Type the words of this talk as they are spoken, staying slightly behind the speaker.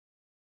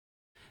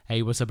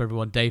Hey, what's up,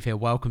 everyone? Dave here.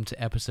 Welcome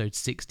to episode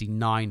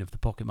 69 of the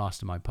Pocket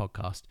Mastermind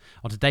podcast.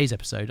 On today's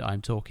episode,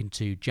 I'm talking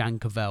to Jan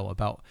Cavell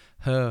about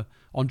her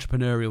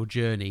entrepreneurial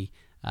journey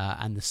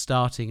and the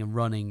starting and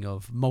running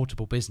of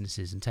multiple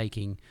businesses and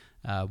taking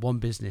one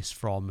business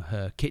from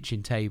her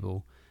kitchen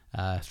table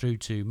through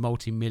to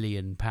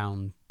multi-million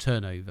pound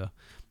turnover,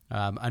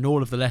 and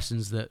all of the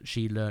lessons that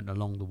she learned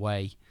along the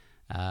way,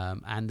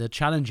 and the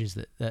challenges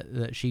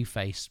that she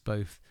faced,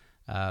 both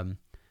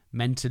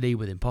mentally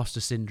with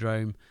imposter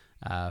syndrome,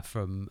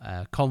 from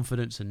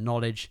confidence and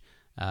knowledge,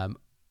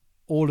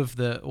 all of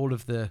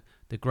the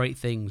great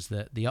things,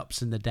 that the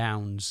ups and the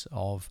downs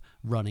of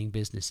running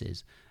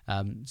businesses.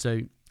 So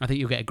I think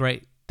you'll get a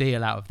great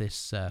deal out of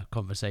this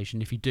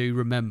conversation. If you do,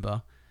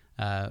 remember,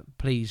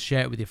 please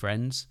share it with your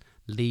friends,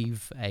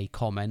 leave a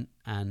comment,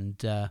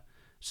 and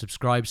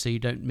subscribe so you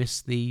don't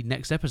miss the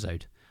next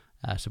episode.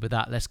 So with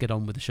that, let's get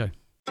on with the show.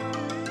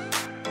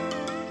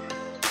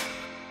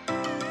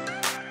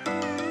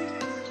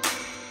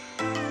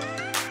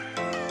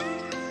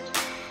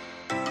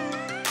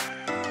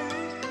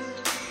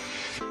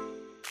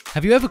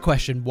 Have you ever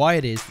questioned why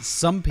it is that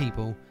some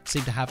people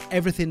seem to have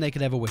everything they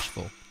could ever wish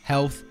for?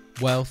 Health,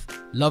 wealth,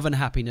 love and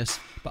happiness,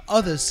 but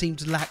others seem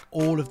to lack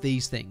all of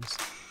these things.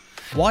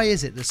 Why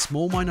is it that a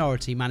small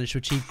minority manage to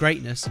achieve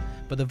greatness,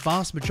 but the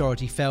vast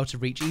majority fail to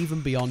reach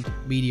even beyond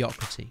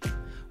mediocrity?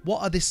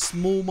 What are this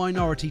small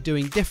minority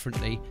doing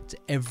differently to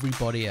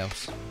everybody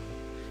else?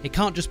 It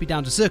can't just be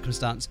down to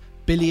circumstance.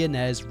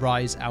 Billionaires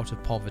rise out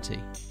of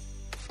poverty.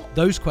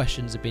 Those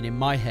questions have been in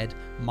my head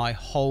my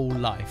whole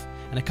life.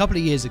 And a couple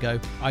of years ago,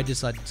 I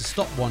decided to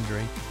stop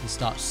wondering and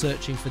start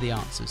searching for the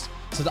answers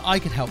so that I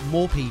could help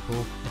more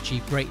people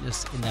achieve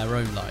greatness in their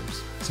own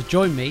lives. So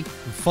join me and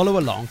follow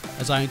along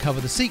as I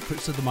uncover the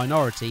secrets of the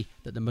minority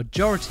that the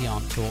majority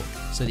aren't taught,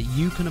 so that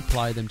you can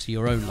apply them to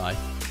your own life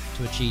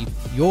to achieve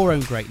your own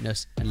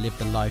greatness and live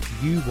the life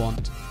you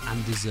want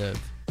and deserve.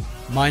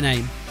 My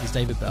name is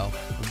David Bell,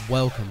 and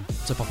welcome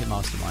to Pocket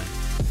Mastermind.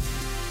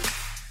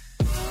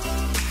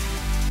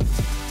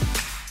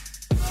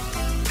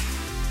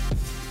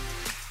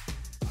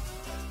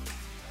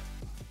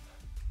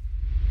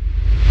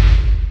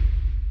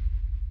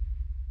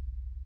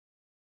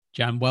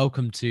 Jan,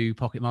 welcome to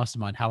Pocket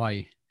Mastermind. How are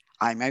you?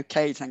 I'm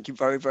okay. Thank you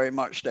very, very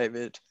much,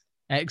 David.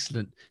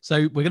 Excellent.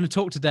 So we're going to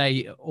talk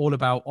today all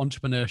about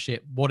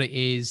entrepreneurship, what it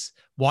is,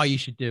 why you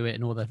should do it,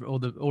 and all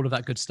of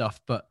that good stuff.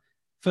 But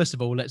first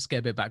of all, let's get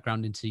a bit of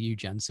background into you,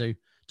 Jan. So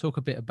talk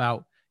a bit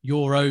about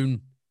your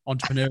own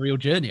entrepreneurial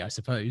journey, I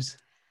suppose.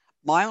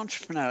 My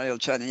entrepreneurial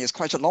journey is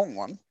quite a long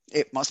one,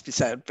 it must be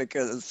said,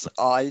 because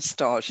I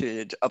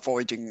started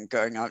avoiding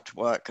going out to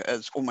work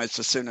almost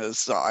as soon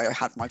as I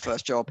had my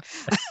first job.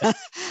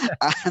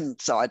 And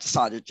so I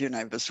decided,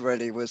 this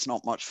really was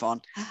not much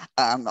fun.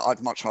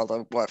 I'd much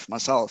rather work for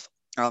myself.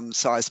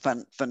 So I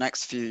spent the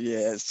next few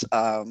years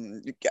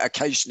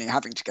occasionally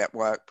having to get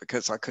work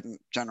because I couldn't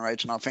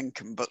generate enough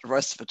income, but the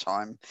rest of the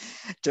time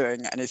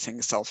doing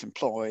anything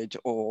self-employed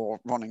or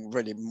running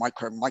really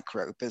micro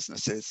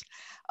businesses.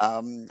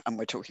 And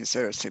we're talking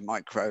seriously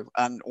micro,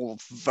 and all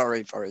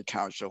very, very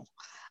casual.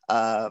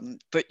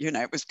 But,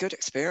 it was good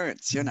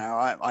experience.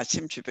 I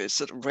seem to be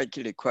sort of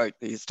regularly quote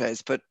these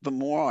days, but the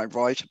more I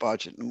write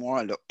about it, the more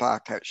I look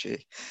back,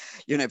 actually,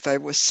 they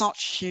were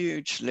such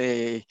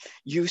hugely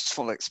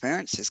useful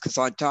experiences, because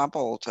I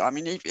dabbled. I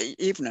mean,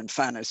 even in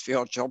fairness, the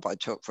odd job I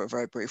took for a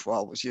very brief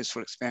while was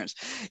useful experience,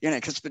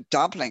 because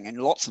dabbling in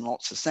lots and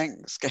lots of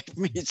things gave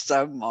me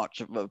so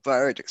much of a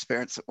varied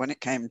experience that when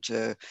it came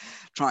to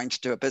trying to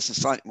do a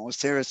business slightly more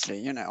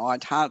seriously,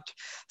 I'd had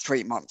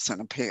 3 months in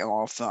a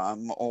PR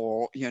firm,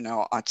 or,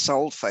 I'd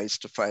sold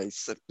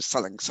face-to-face,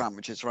 selling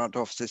sandwiches around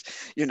offices,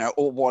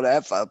 or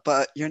whatever.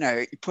 But, you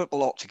put a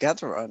lot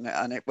together,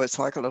 and it was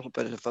like a little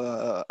bit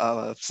of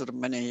a sort of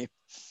mini...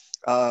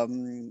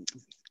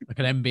 like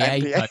an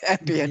MBA,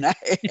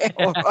 MBA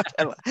or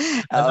whatever,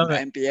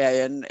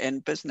 MBA in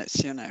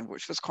business,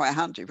 which was quite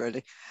handy,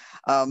 really.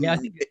 Yeah, I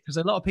think because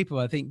a lot of people,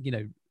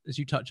 as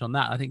you touch on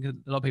that, I think a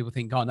lot of people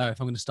think, oh no, if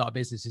I'm going to start a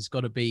business, it's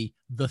got to be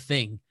the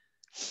thing.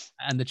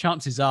 And the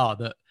chances are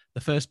that the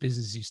first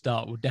business you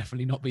start will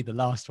definitely not be the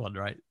last one,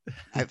 right?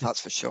 Oh,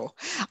 that's for sure.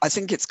 I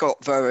think it's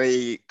got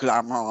very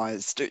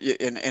glamorized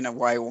in a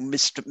way, or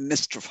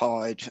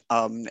mystified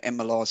in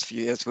the last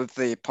few years with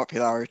the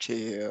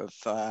popularity of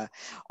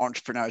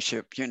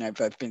entrepreneurship.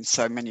 There have been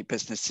so many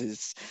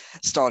businesses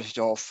started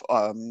off,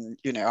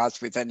 as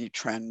with any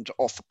trend,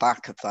 off the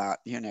back of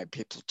that,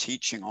 people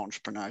teaching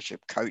entrepreneurship,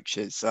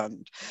 coaches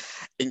and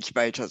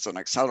incubators and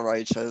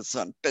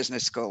accelerators and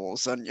business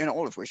schools, and,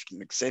 all of which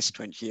didn't exist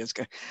 20 years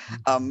ago.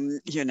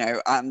 You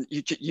know, and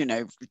you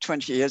know,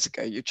 20 years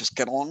ago, you just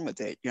get on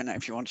with it. You know,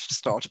 if you wanted to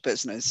start a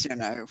business, you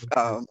know,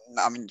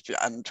 I mean,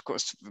 and of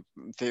course,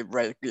 the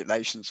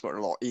regulations were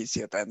a lot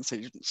easier then, so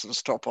you didn't sort of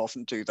stop off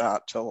and do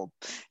that till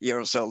a year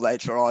or so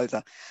later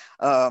either.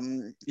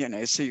 You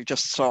know, so you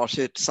just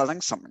started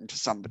selling something to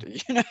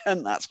somebody, you know,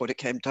 and that's what it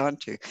came down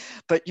to.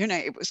 But, you know,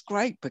 it was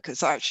great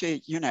because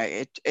actually, you know,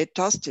 it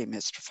does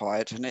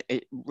demystify it, and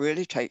it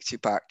really takes you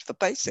back to the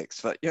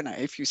basics. That, you know,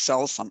 if you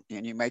sell something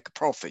and you make a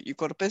profit, you've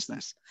got a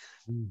business.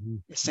 Mm-hmm.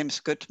 It seems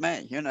good to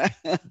me, you know.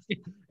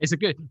 It's a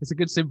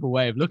good simple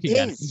way of looking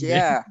at it. It is,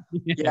 yeah,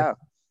 yeah.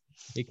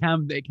 It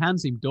can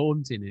seem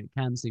daunting. It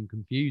can seem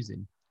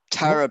confusing.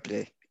 Terribly,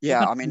 What yeah.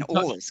 kind I of mean, you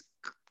all touched? this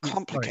Sorry.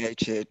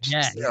 complicated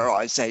Yeah, yeah.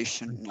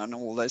 serialization and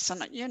all this,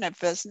 and you know,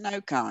 there's no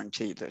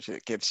guarantee that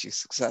it gives you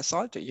success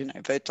either. You know,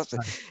 if it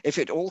doesn't, if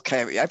it all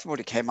came,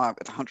 everybody came out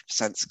with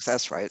 100%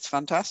 success rate, it's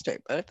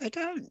fantastic. But if they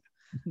don't,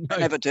 they No,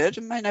 never did,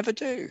 and they never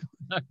do.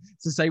 no,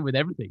 it's the same with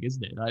everything,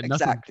 isn't it? Like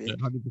nothing's Exactly.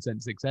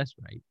 100% success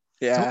rate.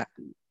 So Yeah.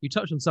 you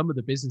touched on some of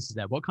the businesses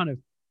there. What kind of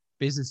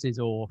businesses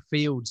or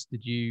fields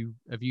have you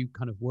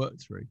kind of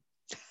worked through?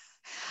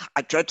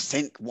 I dread to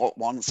think what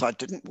ones I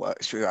didn't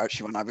work through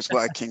actually when I was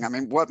working. I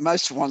mean, what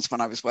most of the ones when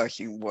I was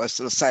working were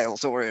sort of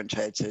sales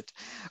orientated,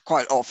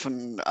 quite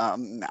often.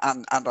 And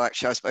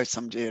actually, I spoke to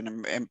somebody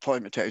in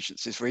employment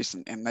agencies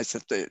recently, and they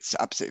said that it's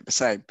absolutely the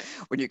same.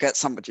 When you get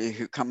somebody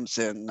who comes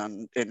in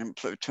and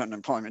to an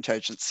employment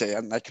agency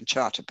and they can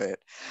chat a bit,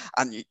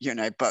 and you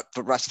know, but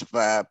the rest of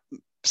their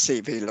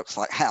CV looks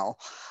like hell,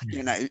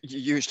 you know, you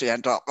usually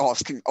end up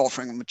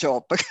offering them a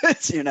job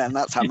because, you know, and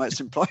that's how most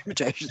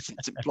employment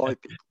agencies employ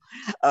people.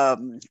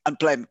 And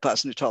blame the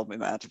person who told me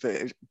that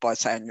by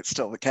saying it's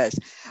still the case.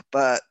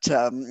 But,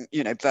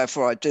 you know,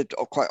 therefore I did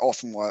quite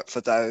often work for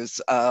those,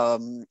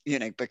 you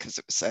know, because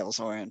it was sales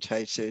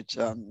orientated,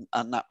 and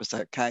that was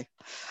okay.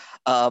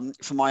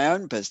 For my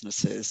own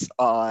businesses,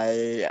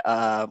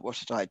 what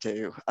did I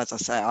do? As I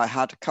say, I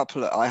had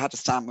a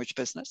sandwich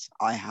business.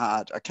 I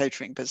had a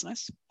catering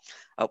business.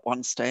 At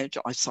one stage,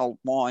 I sold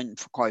wine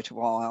for quite a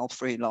while,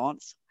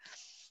 freelance.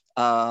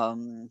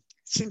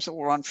 Seems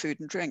all around food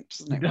and drink,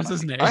 doesn't it? It does,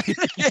 doesn't it?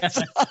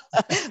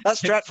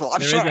 That's dreadful. I'm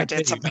There sure is I a did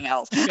theme. something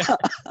else.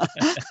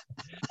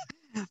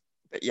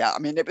 But yeah, I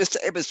mean, it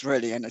was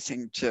really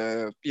anything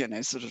to, you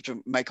know, sort of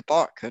to make a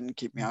buck and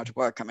keep me out of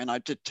work. I mean, I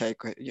did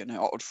take, you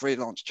know, odd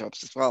freelance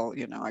jobs as well.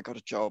 You know, I got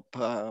a job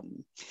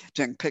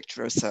doing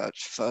picture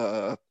research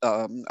for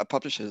a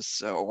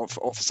publishers, or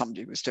for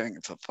somebody who was doing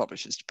it for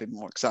publishers, to be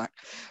more exact,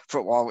 for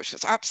a while, which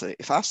was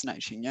absolutely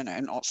fascinating. You know,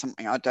 not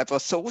something I'd ever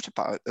thought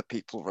about, that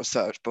people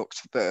research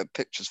books for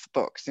pictures for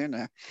books. You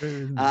know, True,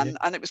 isn't it?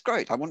 and it was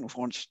great. I wouldn't have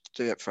wanted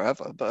to do it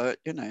forever, but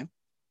you know,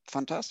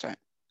 fantastic.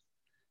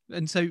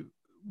 And so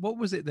what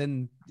was it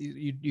then?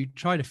 You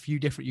tried a few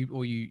different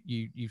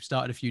you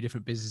started a few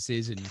different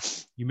businesses and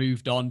you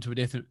moved on to a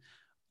different.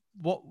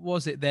 What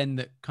was it then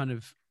that kind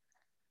of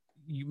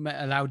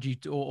allowed you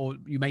to, or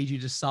you made you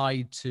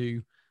decide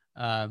to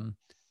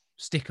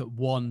stick at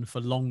one for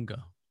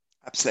longer?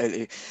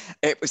 Absolutely.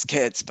 It was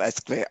kids,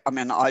 basically. I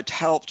mean, I'd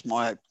helped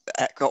worked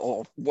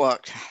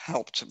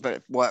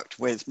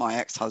with my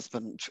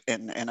ex-husband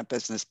in a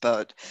business,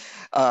 but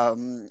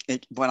when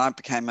I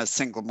became a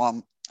single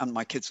mom and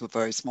my kids were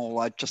very small,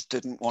 I just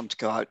didn't want to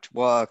go out to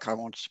work. I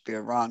wanted to be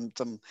around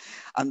them.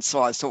 And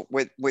so I thought,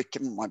 with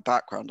given my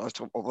background, I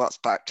thought, well, that's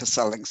back to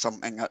selling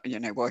something, you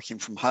know, working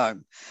from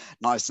home,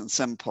 nice and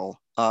simple.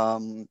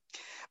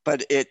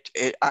 But it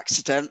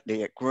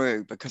accidentally it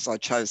grew because I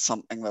chose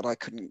something that I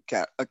couldn't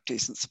get a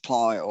decent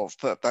supply of,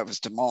 but there was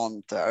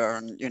demand there,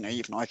 and you know,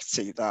 even I could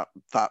see that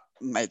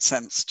made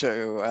sense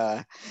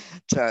to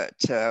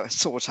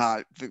sort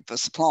out the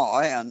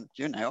supply, and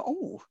you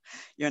know,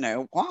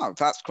 wow,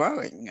 that's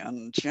growing,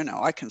 and you know,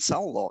 I can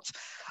sell lots.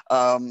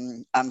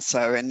 And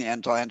so in the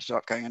end, I ended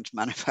up going into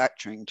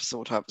manufacturing to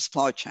sort out the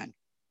supply chain,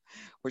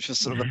 which was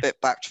sort of a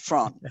bit back to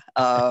front,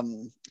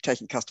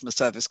 taking customer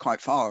service quite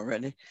far,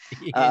 really.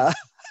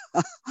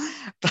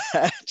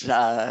 But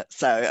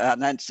so,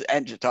 and then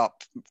ended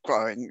up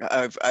growing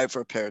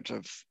over a period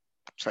of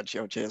 20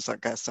 odd years, I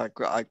guess. I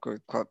grew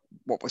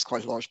what was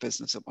quite a large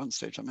business at one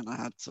stage. I mean, I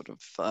had sort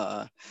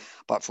of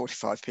about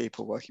 45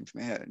 people working for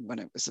me when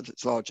it was at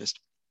its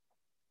largest.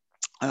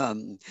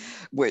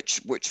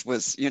 Which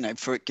was, you know,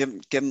 for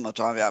given the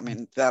time, I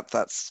mean,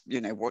 that's,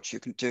 you know, what you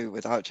can do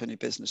without any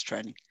business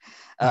training.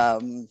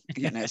 You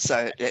know,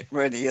 so it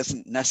really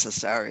isn't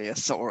necessary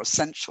or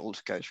essential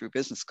to go through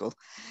business school.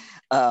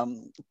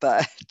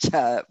 But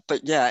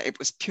yeah, it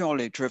was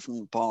purely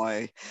driven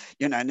by,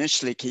 you know,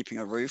 initially keeping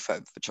a roof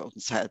over the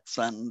children's heads,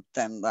 and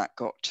then that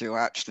got to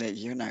actually,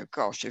 you know,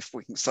 gosh, if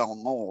we can sell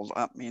more,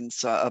 that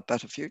means a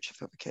better future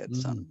for the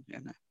kids, and you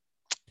know,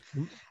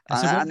 And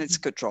so and it's a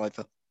good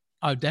driver.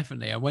 Oh,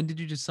 definitely. And when did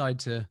you decide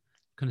to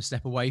kind of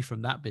step away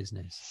from that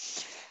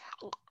business?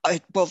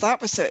 Well,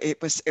 that was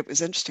it was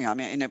interesting. I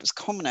mean, it was a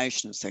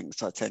combination of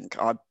things. I think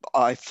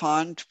I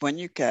find when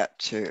you get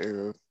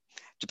to,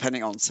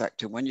 depending on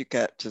sector, when you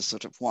get to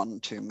sort of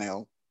 1-2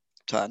 mil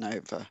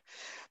turnover,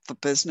 the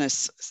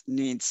business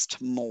needs to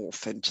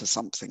morph into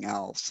something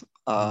else.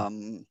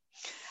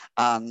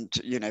 And,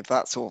 you know,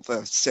 that's all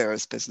the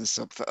serious business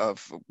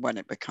of when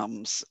it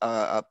becomes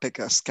a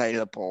bigger,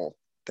 scalable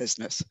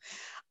business.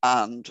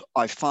 And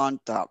I found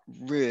that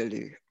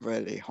really,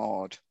 really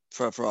hard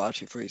for a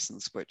variety of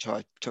reasons, which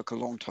I took a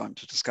long time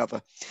to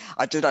discover.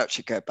 I did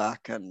actually go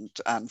back and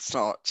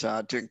start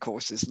doing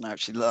courses and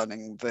actually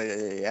learning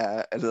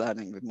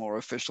the more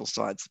official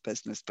sides of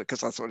business,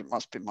 because I thought it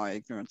must be my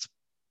ignorance.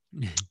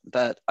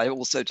 But I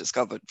also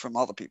discovered from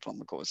other people on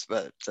the course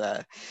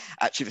that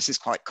actually this is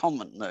quite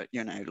common, that,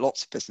 you know,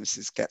 lots of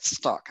businesses get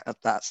stuck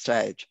at that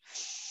stage.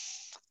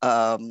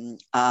 And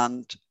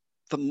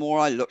the more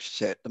I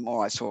looked at it, the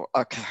more I thought,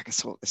 okay, I can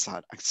sort this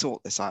out, I can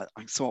sort this out,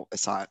 I can sort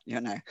this out, you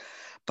know.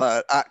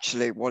 But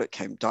actually what it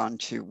came down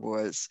to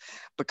was,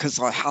 because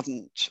I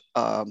hadn't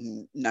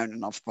known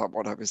enough about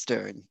what I was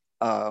doing,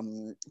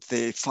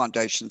 the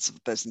foundations of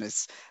the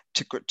business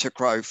to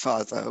grow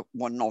further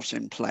were not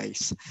in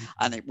place,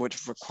 and it would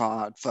have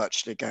required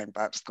virtually going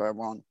back to square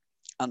one.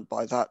 And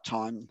by that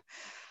time,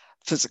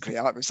 physically,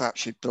 I was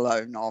actually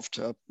blown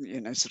after, you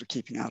know, sort of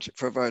keeping at it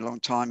for a very long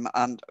time.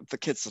 And the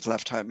kids had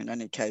left home in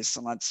any case,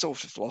 and I'd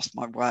sort of lost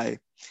my way.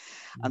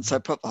 And so I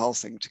put the whole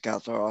thing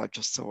together. I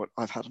just thought,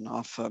 I've had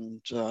enough.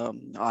 And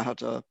I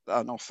had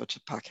an offer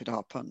to pack it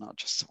up, and I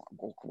just thought,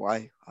 walk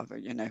away.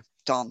 You know,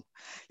 done,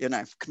 you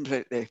know,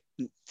 completely.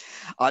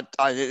 I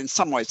in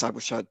some ways, I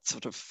wish I'd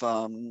sort of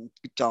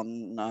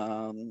done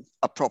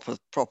a proper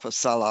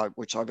sellout,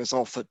 which I was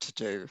offered to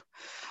do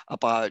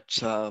about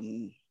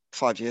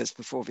 5 years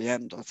before the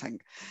end, I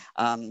think.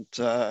 And,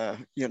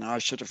 you know, I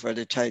should have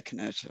really taken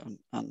it.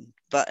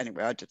 But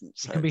anyway, I didn't.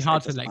 So it can be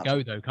hard to let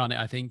go, though, can't it?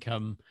 I think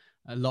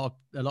a lot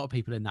of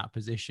people in that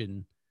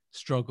position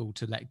struggle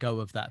to let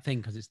go of that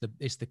thing, because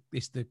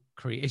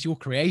it's your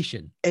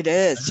creation. It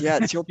is, yeah,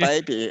 it's your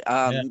baby.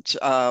 And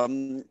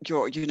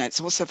you know, it's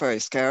also very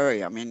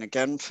scary. I mean,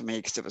 again, for me,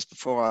 because it was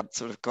before I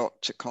sort of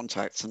got to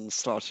contacts and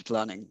started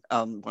learning,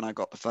 when I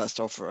got the first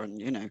offer.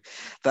 And, you know,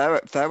 there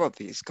are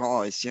these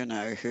guys, you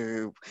know,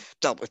 who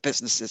dealt with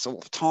businesses all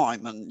the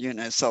time, and, you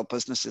know, sell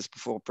businesses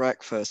before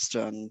breakfast.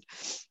 And,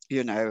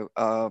 you know,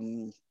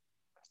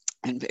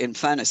 in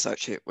fairness,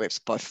 actually, it was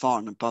by far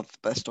and above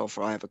the best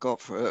offer I ever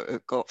got for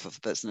the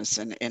business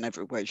in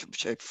every way,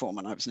 shape, form,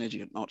 and I was an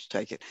idiot not to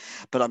take it.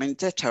 But I mean,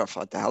 they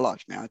terrified the hell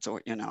out of me. I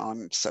thought, you know,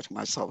 I'm setting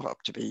myself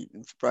up to be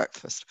eaten for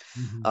breakfast,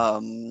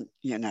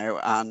 you know,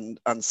 and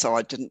so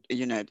I didn't,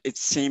 you know, it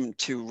seemed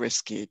too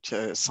risky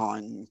to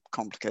sign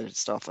complicated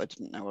stuff. I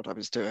didn't know what I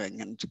was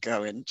doing, and to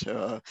go into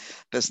a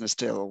business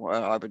deal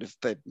where I would have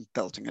been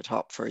building it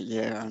up for a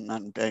year and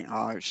then being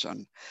out,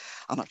 and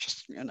I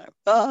just, you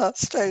know,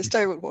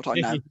 stay with what I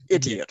know.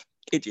 Idiot.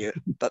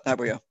 But there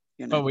we are.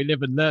 You know. Well, we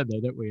live and learn,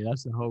 though, don't we?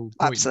 That's the whole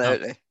point.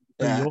 Absolutely.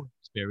 Through your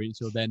experience,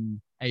 you're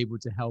then able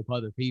to help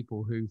other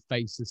people who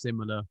face a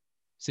similar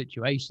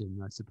situation,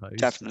 I suppose.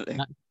 Definitely.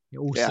 It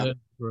all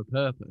serves for a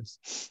purpose.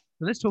 So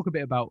let's talk a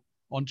bit about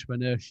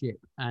entrepreneurship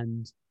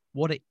and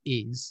what it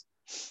is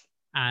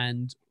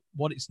and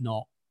what it's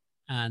not,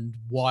 and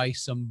why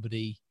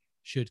somebody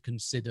should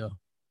consider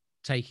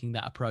taking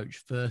that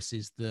approach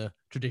versus the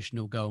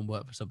traditional go and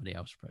work for somebody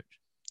else approach.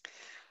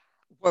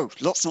 Whoa,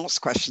 lots and lots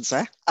of questions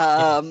there.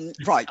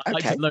 Right,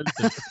 okay.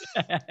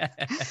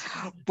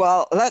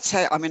 Well, let's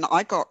say, I mean,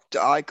 I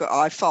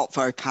felt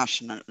very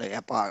passionately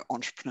about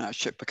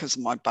entrepreneurship because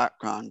of my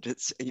background.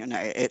 It's, you know,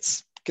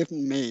 it's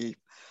given me,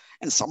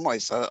 in some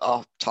ways,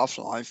 a tough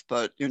life,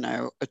 but, you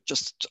know,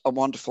 just a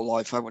wonderful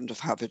life. I wouldn't have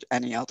had it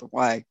any other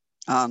way.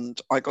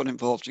 And I got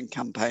involved in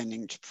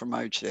campaigning to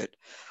promote it.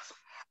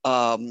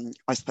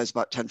 I suppose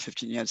about 10,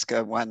 15 years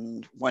ago,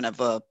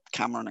 whenever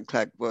Cameron and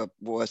Clegg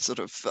were sort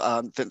of,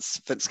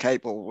 Vince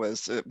Cable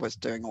was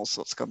doing all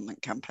sorts of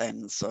government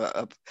campaigns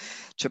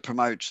to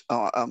promote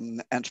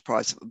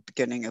enterprise at the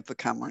beginning of the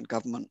Cameron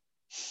government.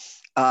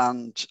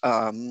 And,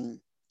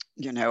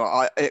 you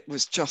know,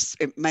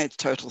 it made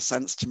total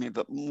sense to me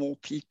that more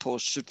people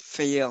should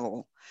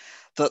feel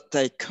that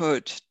they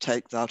could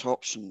take that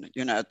option.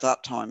 You know, at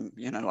that time,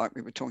 you know, like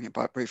we were talking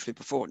about briefly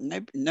before,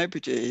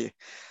 nobody,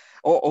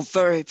 or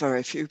very,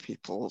 very few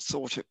people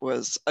thought it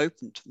was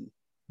open to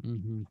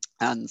them.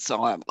 And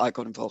so I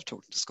got involved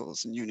talking to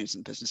schools and unis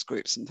and business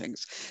groups and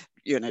things,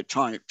 you know,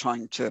 trying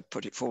to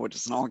put it forward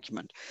as an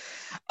argument.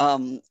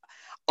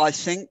 I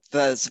think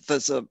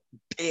there's a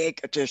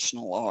big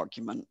additional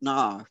argument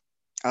now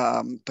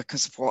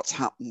because of what's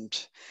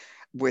happened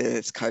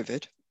with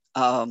COVID.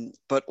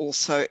 But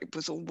also it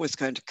was always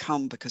going to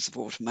come because of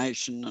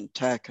automation and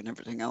tech and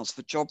everything else.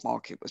 The job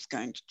market was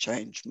going to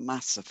change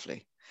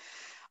massively.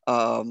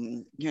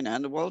 You know,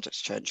 and the world is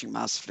changing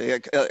massively,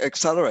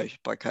 accelerated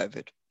by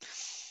COVID.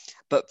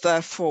 But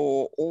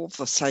therefore, all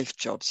the safe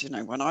jobs, you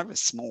know, when I was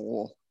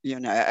small,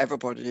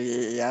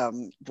 everybody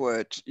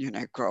would,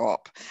 grow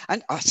up.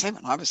 And I say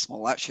when I was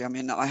small, actually, I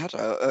mean, I had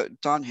a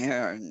down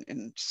here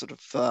in sort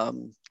of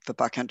the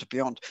back end of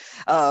Beyond,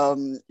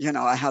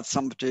 I had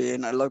somebody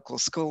in a local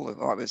school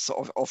who I was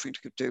sort of offering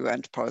to do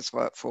enterprise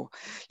work for,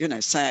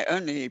 say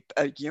only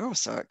a year or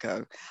so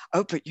ago,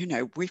 oh, but,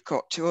 we've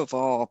got two of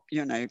our,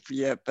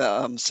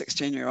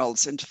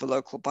 16-year-olds into the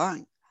local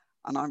bank.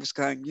 And I was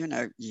going,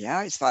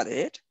 yeah, is that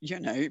it?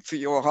 For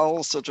your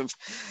whole sort of,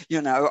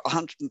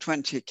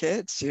 120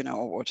 kids,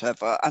 or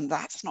whatever. And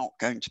that's not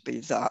going to be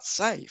that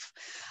safe.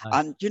 No.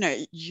 And,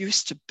 it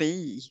used to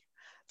be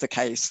the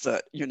case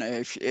that,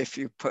 if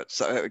you got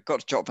a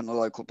job in a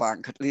local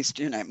bank, at least,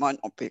 it might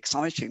not be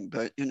exciting,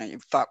 but,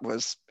 that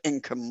was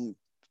income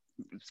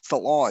for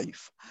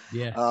life.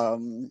 Yes.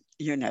 And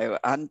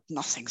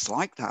nothing's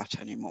like that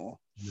anymore.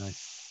 No.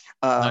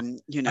 And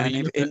You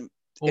in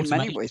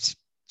many ways,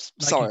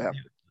 sorry.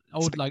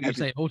 Like you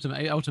say,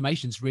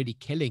 automation's really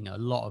killing a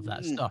lot of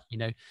that stuff.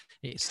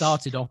 It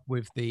started off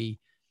with the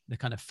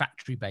kind of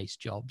factory-based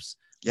jobs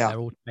where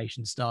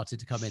automation started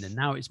to come in, and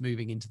now it's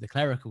moving into the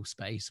clerical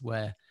space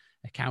where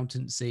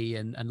accountancy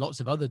and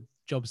lots of other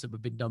jobs that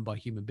have been done by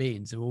human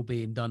beings are all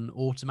being done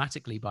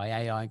automatically by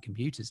AI and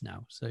computers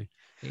now. So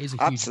it is a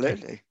huge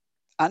absolutely shift.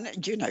 And,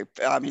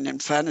 I mean, in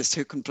fairness,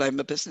 who can blame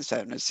the business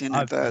owners?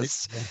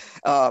 There's,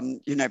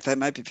 there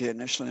may be the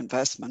initial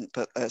investment,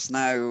 but there's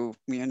no,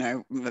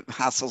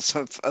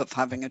 hassles of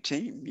having a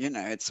team.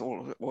 It's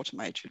all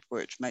automated,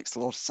 which makes a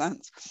lot of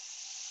sense.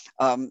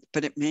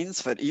 But it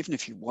means that even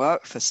if you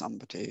work for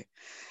somebody,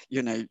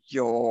 you're going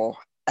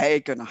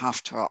to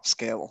have to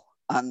upskill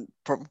and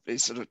probably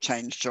sort of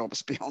change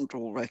jobs beyond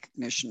all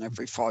recognition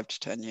every 5 to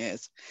 10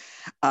 years.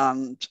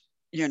 And,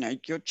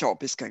 your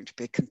job is going to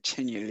be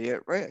continually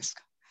at risk.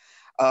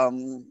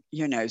 So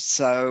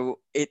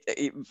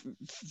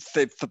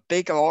the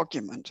big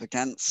argument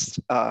against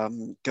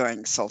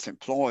going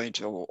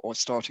self-employed or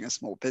starting a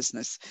small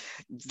business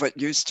that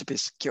used to be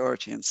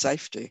security and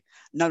safety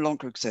no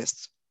longer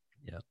exists.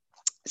 Yeah.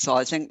 So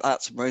I think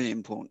that's really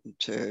important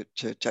to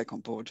take on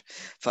board,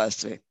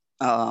 firstly.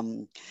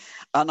 And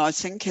I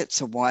think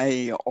it's a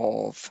way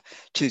of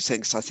two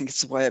things. I think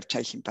it's a way of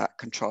taking back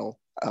control.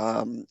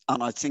 And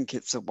I think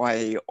it's a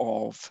way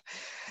of,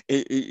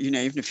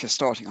 even if you're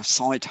starting a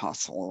side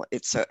hustle,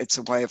 it's a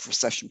way of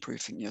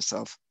recession-proofing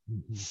yourself.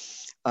 Mm-hmm.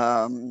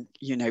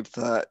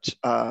 That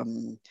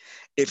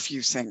if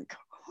you think,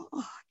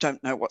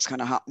 don't know what's going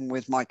to happen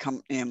with my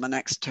company in the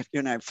next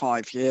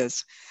 5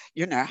 years,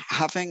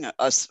 having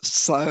a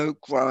slow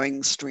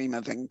growing stream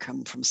of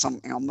income from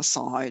something on the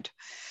side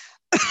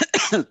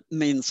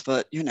means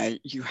that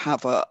you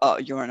have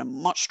you're in a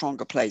much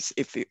stronger place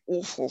if the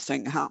awful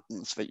thing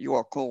happens that you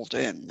are called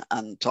in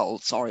and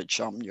told, sorry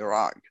chum, you're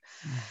out.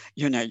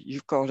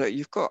 You've got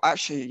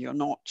actually you're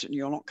not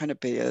going to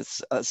be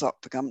as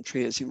up the gum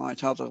tree as you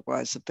might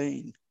otherwise have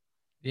been.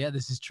 Yeah,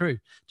 this is true.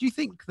 Do you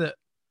think that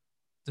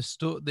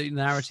the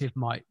narrative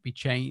might be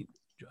changed?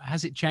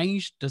 Has it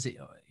changed? Does it?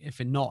 If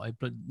it not,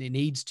 but it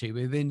needs to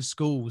within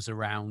schools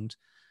around.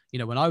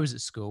 When I was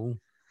at school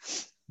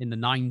in the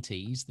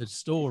 90s, the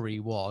story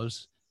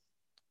was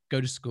go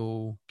to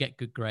school, get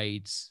good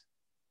grades,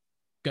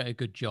 get a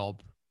good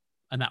job,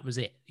 and that was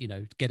it.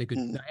 Get a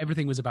good.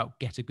 Everything was about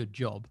get a good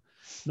job.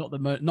 Not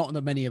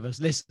that many of us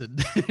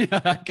listened.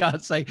 I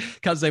can't say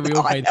we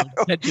all paid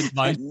attention to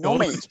my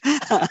story.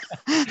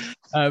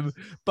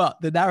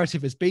 But the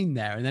narrative has been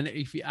there, and then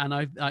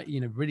I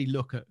really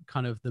look at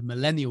kind of the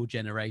millennial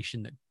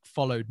generation that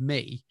followed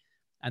me,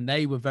 and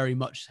they were very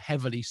much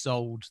heavily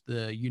sold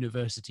the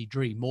university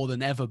dream more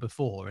than ever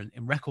before, and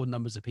record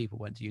numbers of people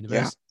went to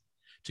university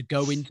to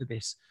go into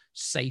this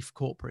safe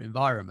corporate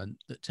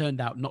environment that turned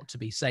out not to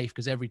be safe,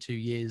 because every 2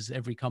 years,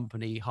 every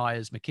company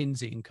hires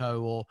McKinsey and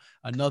Co. or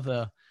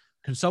another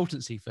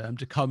consultancy firm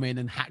to come in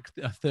and hack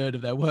a third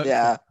of their work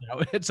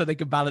so they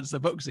can balance the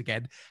books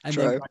again and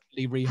then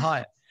gradually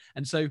rehire.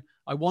 And so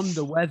I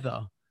wonder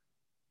whether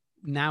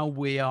now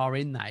we are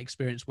in that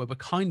experience where we're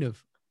kind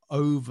of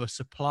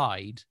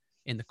oversupplied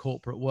in the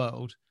corporate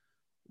world,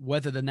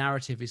 whether the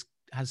narrative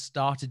has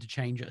started to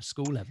change at a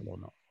school level or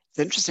not. It's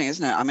interesting,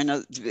 isn't it? I mean,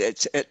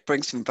 it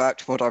brings me back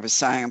to what I was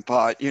saying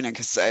about,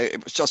 because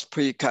it was just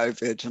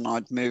pre-COVID and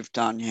I'd moved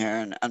down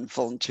here and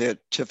volunteered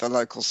to the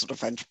local sort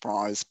of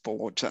enterprise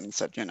board and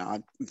said,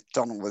 I'd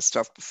done all this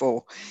stuff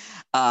before.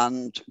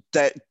 And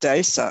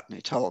they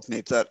certainly told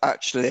me that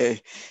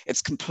actually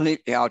it's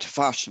completely out of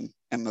fashion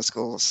in the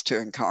schools to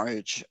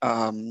encourage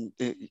enterprise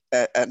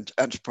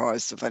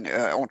of any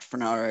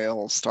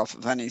entrepreneurial stuff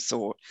of any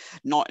sort,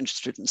 not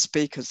interested in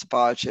speakers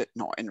about it,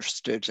 not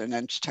interested in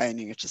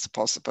entertaining it as a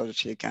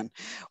possibility again,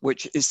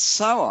 which is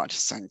so out of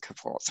sync of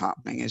what's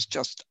happening, is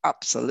just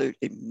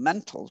absolutely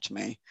mental to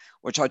me,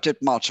 which I did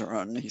mutter,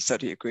 and he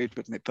said he agreed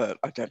with me, but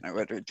I don't know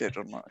whether he did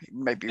or not.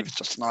 Maybe he was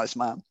just a nice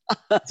man.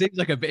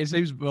 It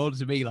seems more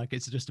to me like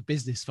it's just a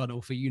business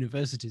funnel for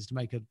universities to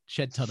make a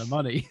shed ton of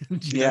money.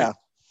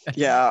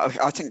 Yeah,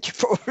 I think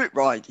you're probably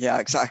right. Yeah,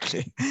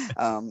 exactly.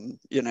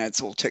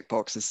 It's all tick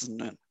boxes,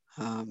 isn't it?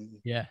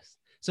 Yes.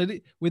 So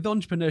with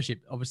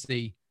entrepreneurship,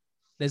 obviously,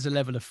 there's a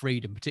level of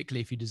freedom, particularly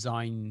if you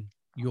design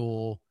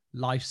your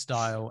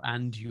lifestyle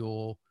and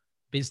your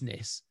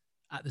business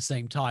at the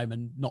same time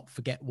and not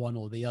forget one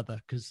or the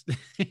other, because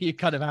you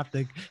kind of have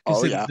to Oh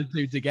consider yeah. the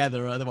two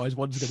together, otherwise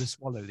one's going to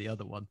swallow the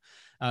other one.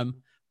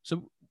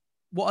 So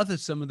what are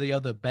some of the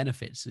other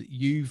benefits that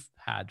you've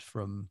had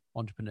from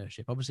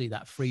entrepreneurship? Obviously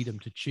that freedom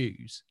to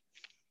choose,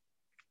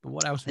 but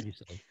what else would you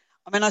say?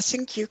 I mean, I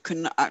think you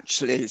can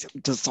actually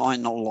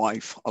design a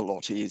life a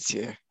lot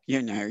easier.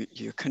 You know,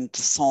 you can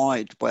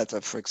decide whether,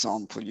 for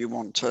example, you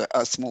want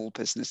a small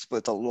business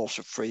with a lot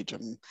of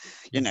freedom,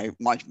 you know,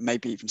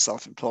 maybe even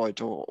self-employed,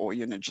 or,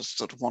 you know, just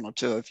sort of one or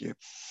two of you,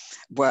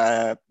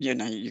 where, you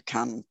know, you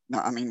can,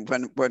 I mean,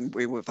 when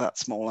we were that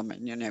small, I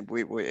mean, you know,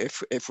 we were,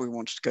 if we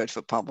wanted to go to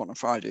the pub on a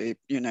Friday,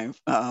 you know,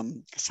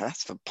 so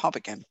that's the pub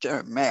again,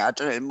 dear me, I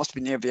don't know, it must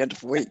be near the end of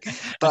the week,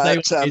 but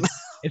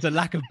it's a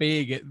lack of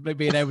being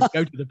able to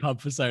go to the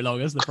pub for so long.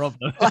 That's the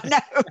problem. I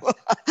know.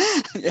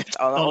 Yes,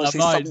 I obviously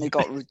Mine. suddenly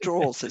got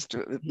withdrawal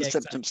Yeah,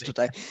 symptoms exactly.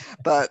 today.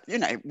 But, you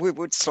know, we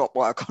would stop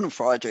work on a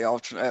Friday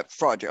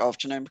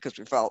afternoon because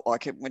we felt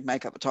like it would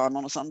make up the time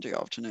on a Sunday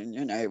afternoon,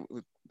 you know,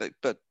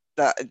 but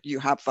that you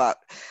have that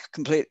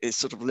completely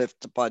sort of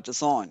lived by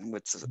design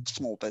with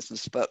small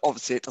business, but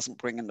obviously it doesn't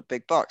bring in the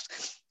big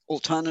bucks.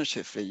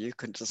 Alternatively, you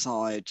can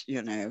decide,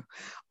 you know,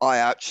 I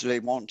actually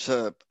want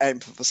to aim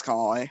for the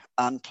sky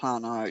and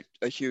plan out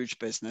a huge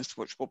business,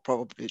 which will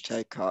probably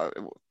take or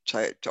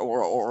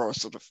a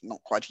sort of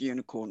not quite a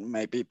unicorn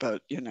maybe,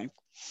 but, you know,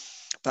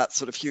 that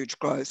sort of huge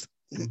growth.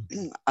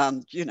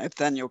 And, you know,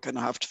 then you're going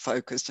to have to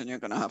focus and you're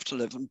going to have to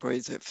live and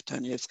breathe it for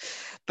 10 years.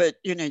 But,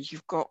 you know,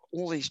 you've got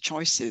all these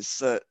choices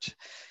that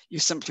you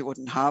simply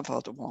wouldn't have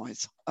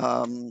otherwise.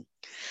 And,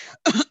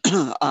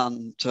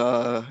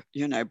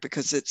 you know,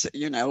 because it's,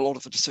 you know, a lot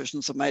of the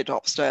decisions are made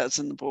upstairs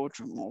in the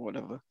boardroom or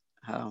whatever.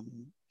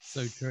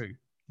 So true.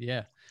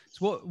 Yeah.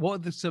 So what are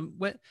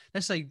the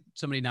let's say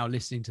somebody now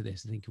listening to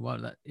this and thinking,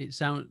 well,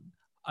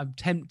 I'm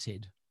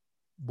tempted.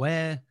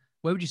 Where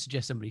would you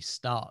suggest somebody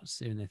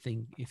starts in a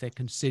thing if they're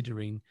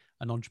considering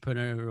an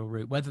entrepreneurial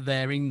route, whether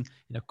they're in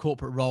a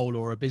corporate role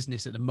or a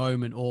business at the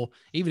moment, or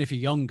even if you're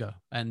younger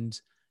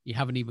and you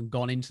haven't even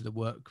gone into the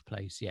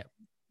workplace yet?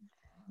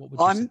 What would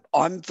you say?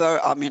 I'm very,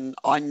 I mean,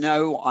 I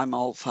know I'm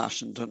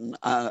old-fashioned and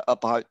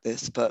about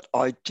this, but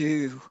I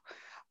do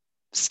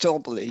still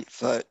believe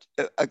that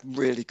a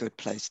really good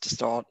place to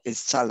start is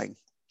selling,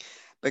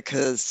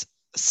 because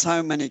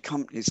so many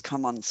companies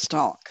come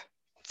unstuck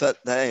that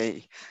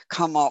they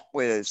come up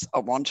with a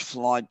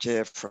wonderful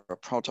idea for a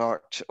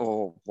product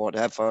or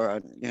whatever,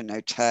 and, you know,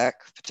 tech,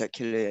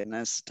 particularly in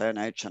this day and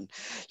age, and,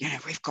 you know,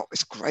 we've got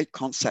this great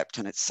concept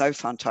and it's so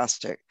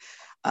fantastic.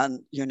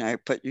 And, you know,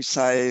 but you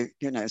say,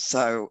 you know,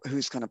 so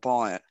who's going to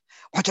buy it?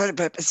 Well, I don't know,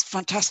 but it's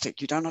fantastic.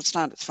 You don't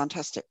understand. It's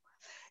fantastic.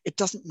 It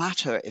doesn't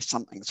matter if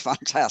something's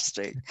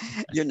fantastic,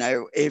 you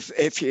know, if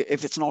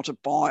it's not a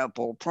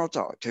buyable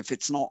product, if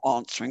it's not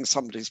answering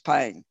somebody's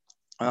pain.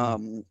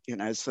 You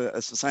know, as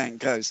the saying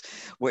goes,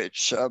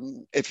 which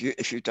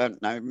if you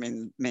don't know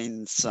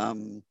means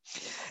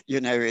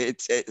you know,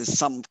 it's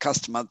some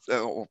customer,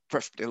 or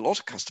preferably a lot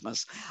of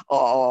customers,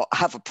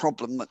 have a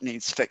problem that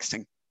needs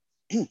fixing.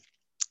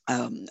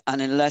 And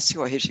unless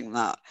you're hitting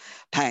that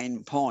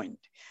pain point,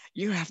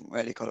 you haven't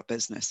really got a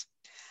business.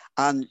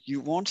 And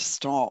you want to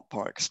start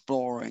by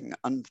exploring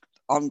and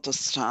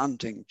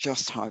understanding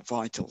just how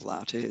vital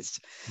that is.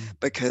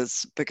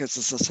 Because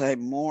as I say,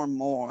 more and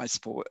more I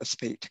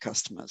speak to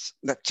customers,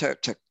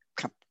 to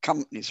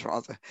companies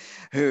rather,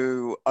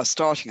 who are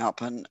starting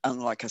up, and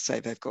like I say,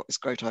 they've got these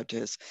great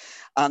ideas.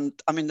 And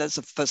I mean, there's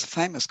a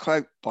famous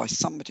quote by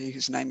somebody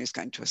whose name is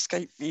going to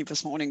escape me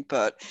this morning,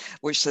 but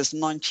which says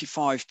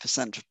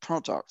 95% of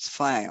products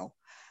fail.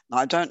 Now,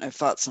 I don't know if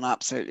that's an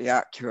absolutely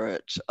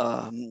accurate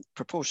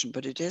proportion,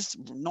 but it is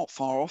not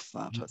far off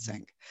that, I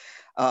think.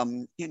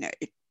 You know,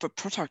 the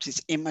product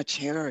is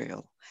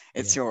immaterial.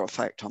 It's your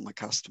effect on the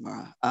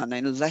customer. And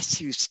unless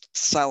you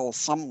sell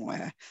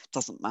somewhere, it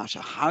doesn't matter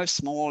how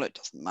small, it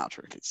doesn't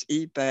matter if it's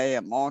eBay,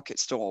 a market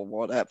store, or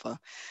whatever,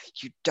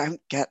 you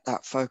don't get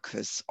that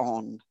focus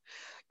on,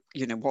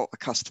 you know, what the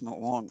customer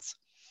wants.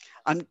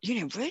 And, you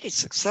know, really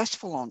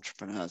successful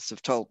entrepreneurs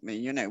have told me,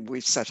 you know,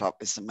 we've set up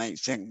this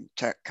amazing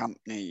tech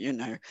company, you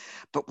know,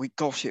 but we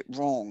got it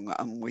wrong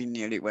and we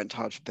nearly went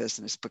out of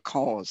business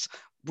because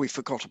we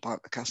forgot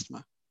about the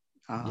customer.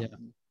 Yeah.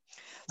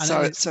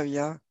 So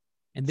yeah.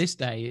 In this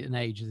day and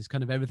age, there's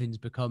kind of everything's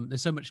become,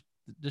 there's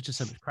just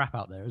so much crap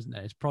out there, isn't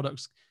there? There's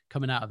products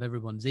coming out of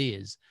everyone's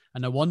ears,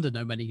 and no wonder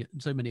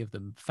so many of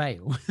them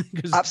fail.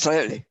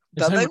 Absolutely.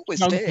 There's so They much always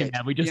junk in did,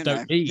 there we just you know.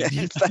 don't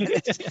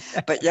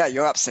need. But yeah,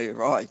 you're absolutely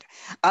right.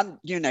 And,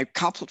 you know,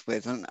 coupled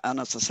with, and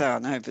as I say, I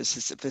know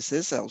this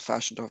is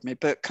old-fashioned of me,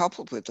 but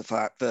coupled with the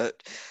fact that,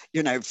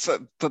 you know, for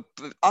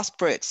us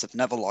Brits have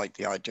never liked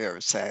the idea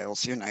of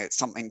sales. You know, it's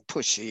something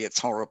pushy, it's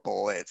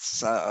horrible,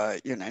 it's,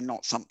 you know,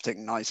 not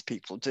something nice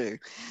people do.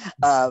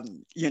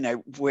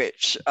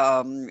 which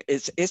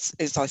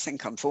is I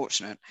think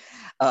unfortunate,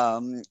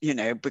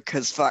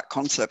 because that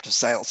concept of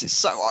sales is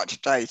so out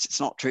of date. It's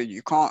not true.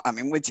 You can't, I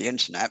mean, with the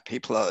internet,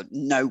 people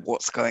know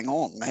what's going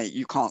on.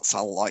 You can't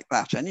sell like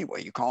that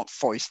anyway. You can't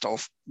foist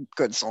off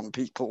goods on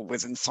people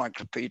with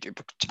Encyclopedia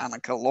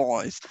Britannica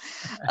lies.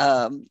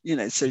 So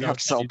you have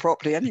to sell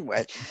properly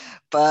anyway.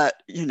 But,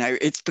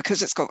 it's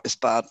because it's got this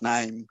bad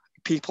name.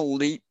 People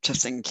leap to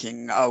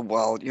thinking, oh,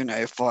 well,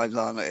 if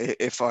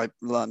I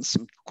learn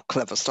some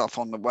clever stuff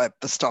on the web,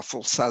 the stuff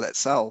will sell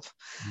itself.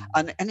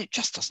 And it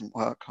just doesn't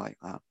work like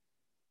that,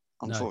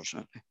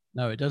 unfortunately.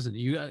 No, it doesn't.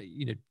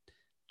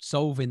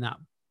 Solving that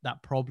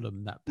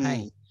problem, that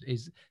pain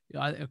is,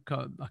 I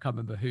can't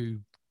remember who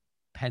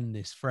penned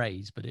this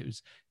phrase, but it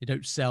was, you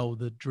don't sell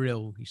the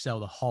drill, you sell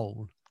the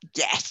hole.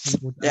 Yes.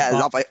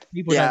 Love it.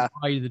 People don't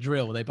buy the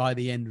drill, they buy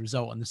the end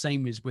result. And the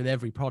same is with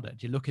every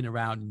product. You're looking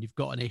around and you've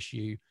got an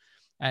issue.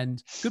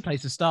 And a good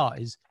place to start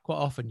is quite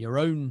often your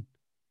own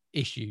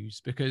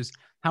issues, because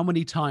how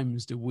many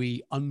times do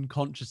we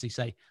unconsciously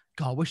say,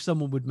 God, I wish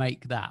someone would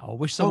make that, or I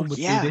wish someone would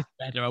do this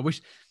better.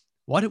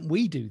 Why don't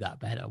we do that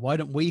better? Why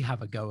don't we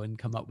have a go and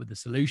come up with a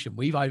solution?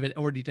 We've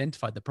already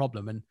identified the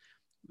problem, and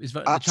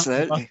the chance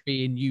of us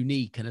being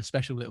unique and a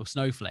special little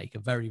snowflake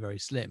are very, very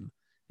slim.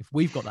 If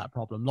we've got that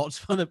problem,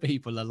 lots of other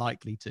people are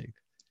likely to.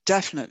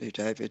 Definitely,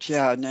 David.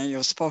 Yeah, no,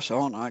 you're spot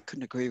on. I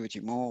couldn't agree with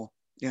you more.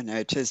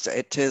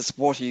 It is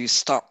what are you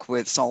stuck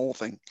with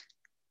solving?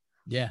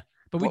 Yeah.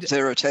 But what's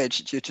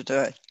irritated you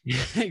today?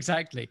 Yeah,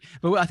 exactly.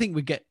 But I think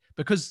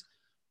because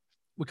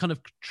we're kind of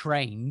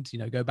trained,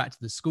 go back to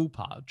the school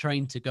part,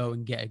 trained to go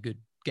and get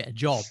a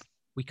job.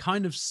 We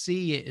kind of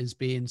see it as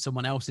being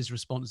someone else's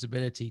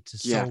responsibility to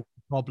solve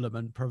the problem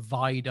and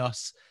provide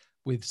us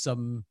with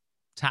some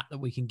tap that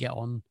we can get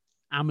on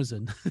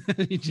Amazon,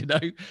 but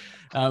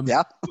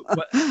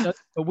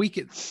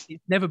it's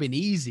never been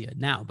easier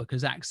now,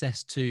 because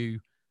access to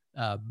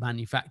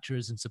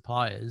manufacturers and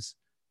suppliers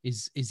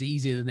is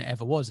easier than it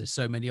ever was. There's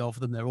so many of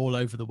them. They're all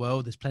over the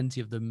world. There's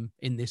plenty of them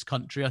in this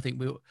country. I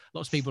think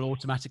lots of people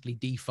automatically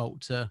default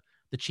to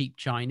the cheap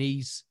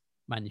Chinese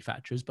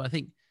manufacturers, but I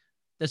think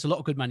there's a lot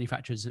of good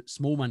manufacturers,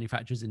 small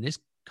manufacturers in this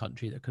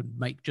country that can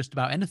make just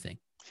about anything.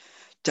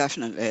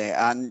 Definitely.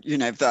 And,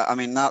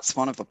 that's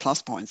one of the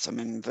plus points. I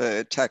mean,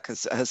 the tech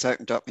has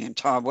opened up the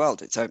entire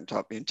world. It's opened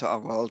up the entire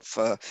world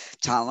for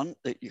talent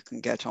that you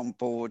can get on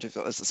board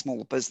as a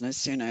small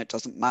business. It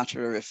doesn't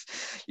matter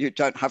if you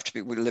don't have to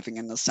be living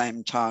in the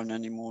same town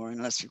anymore,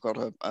 unless you've got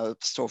a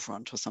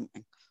storefront or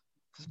something.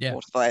 Yeah.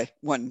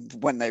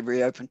 When they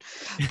reopen.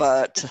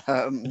 But,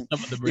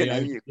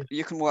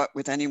 you can work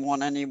with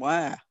anyone,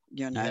 anywhere.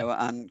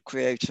 And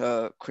create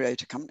a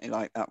company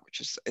like that,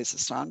 which is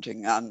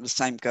astounding. And the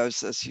same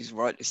goes, as you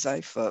rightly say,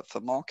 for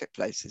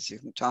marketplaces. You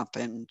can tap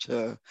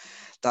into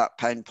that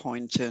pain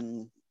point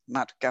in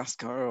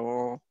Madagascar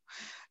or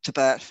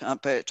Tibet,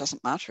 but it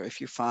doesn't matter if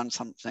you find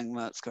something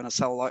that's going to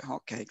sell like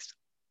hotcakes.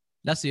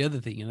 That's the other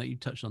thing that you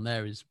touched on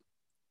there, is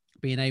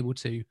being able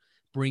to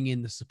bring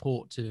in the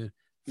support to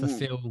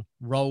fulfill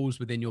roles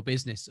within your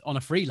business on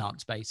a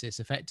freelance basis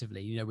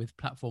effectively, with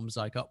platforms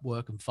like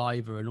Upwork and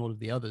Fiverr and all of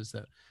the others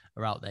that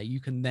are out there. You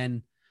can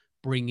then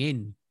bring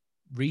in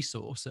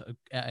resource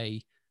at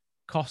a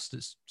cost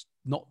that's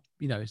not,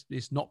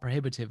 it's not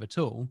prohibitive at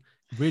all,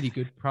 really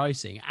good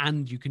pricing,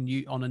 and you can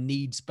use on a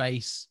needs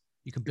base.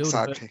 You can build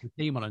a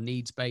team on a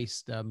needs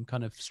based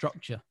kind of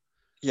structure.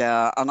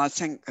 Yeah, and I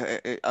think,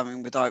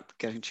 without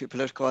getting too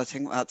political, I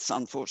think that's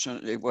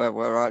unfortunately where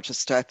we're out of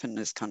step in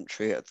this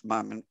country at the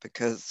moment,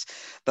 because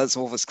there's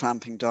all this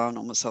clamping down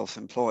on the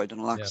self-employed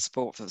and lack of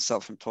support for the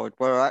self-employed,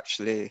 where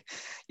actually,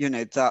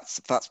 that's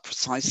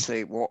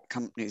precisely what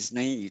companies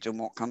need and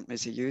what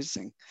companies are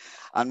using,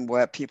 and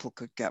where people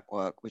could get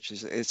work, which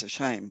is a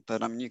shame.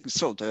 But you can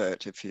still do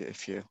it if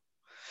you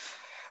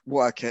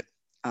work it.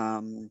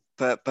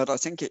 But I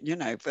think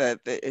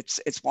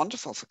it's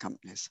wonderful for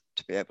companies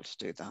to be able to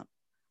do that.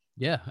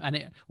 Yeah, and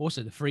it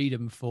also the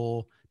freedom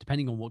for,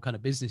 depending on what kind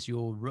of business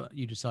you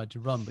decide to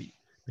run, but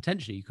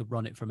potentially you could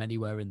run it from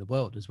anywhere in the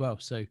world as well.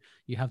 So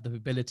you have the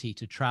ability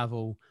to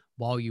travel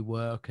while you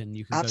work, and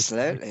you can go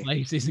to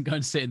places and go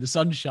and sit in the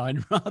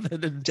sunshine rather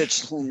than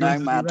digital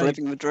nomad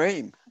living the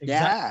dream.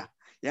 Exactly.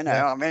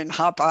 Yeah.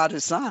 How bad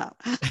is that?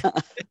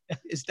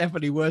 It's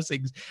definitely worse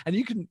things, and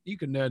you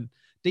can earn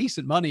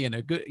decent money and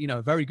a good,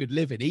 a very good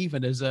living,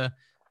 even as a,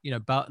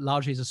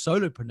 largely as a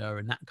solopreneur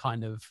in that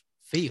kind of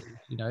field,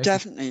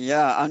 Definitely,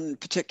 yeah. And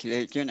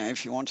particularly,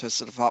 if you want to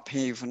sort of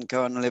upheave and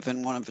go and live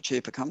in one of the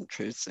cheaper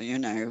countries, you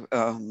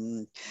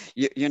can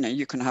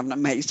have an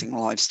amazing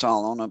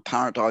lifestyle on a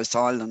paradise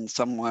island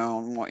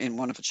somewhere in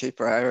one of the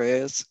cheaper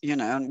areas,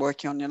 and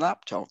working on your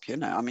laptop,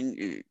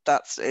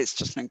 it's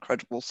just an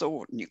incredible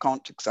thought, and you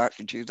can't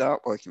exactly do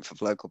that working for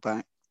the local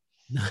bank.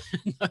 No,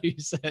 you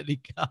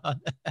certainly can't.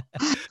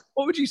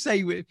 What would you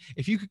say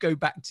if you could go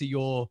back to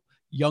your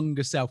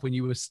younger self when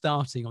you were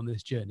starting on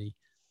this journey?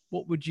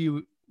 What would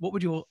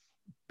your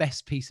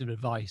best piece of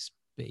advice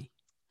be?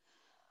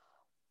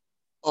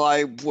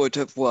 I would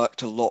have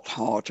worked a lot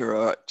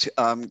harder at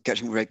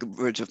getting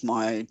rid of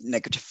my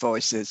negative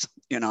voices.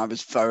 You know, I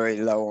was very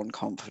low on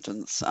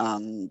confidence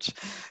and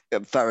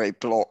very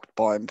blocked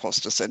by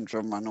imposter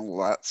syndrome and all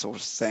that sort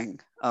of thing.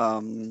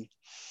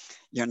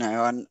 You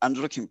know, and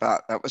looking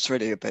back, that was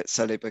really a bit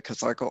silly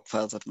because I got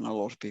further than a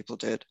lot of people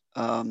did.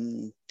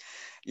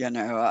 You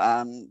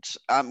know,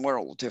 and we're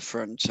all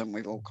different and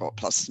we've all got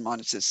pluses and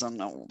minuses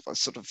and all the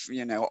sort of,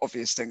 you know,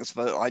 obvious things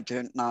that I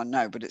don't now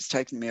know, but it's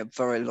taken me a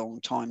very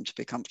long time to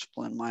be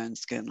comfortable in my own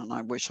skin, and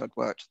I wish I'd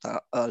worked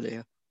that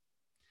earlier.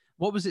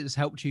 What was it that's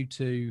helped you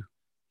to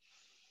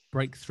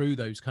break through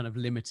those kind of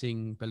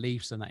limiting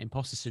beliefs and that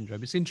imposter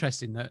syndrome? It's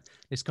interesting that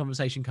this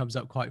conversation comes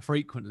up quite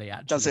frequently,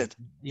 Does actually. it?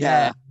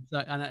 Yeah.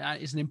 And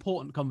it's an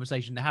important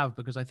conversation to have,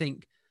 because I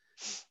think,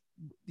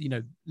 you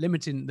know,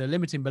 the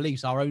limiting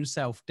beliefs, our own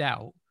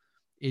self-doubt,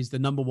 is the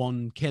number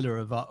one killer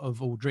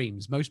of all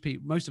dreams. Most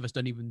of us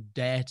don't even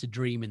dare to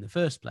dream in the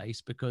first place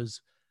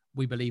because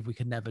we believe we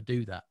can never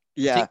do that.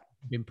 Yeah.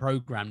 Been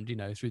programmed, you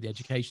know, through the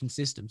education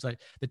system. So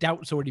the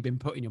doubt's already been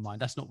put in your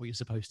mind. That's not what you're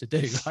supposed to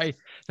do, right?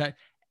 So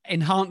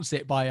enhance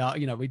it by our,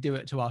 you know, we do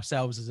it to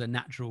ourselves as a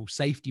natural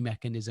safety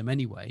mechanism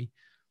anyway.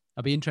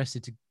 I'd be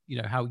interested to,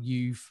 you know, how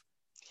you've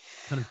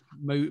kind of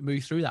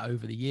moved through that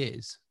over the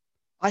years.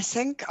 I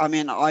think, I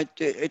mean,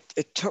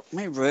 it took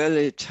me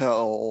really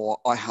till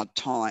I had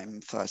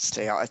time,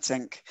 firstly. I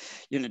think,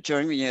 you know,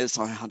 during the years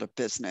I had a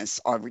business,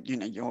 you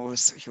know, you're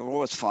always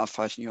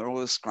firefighting, you're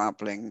always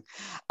scrabbling.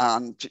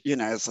 And, you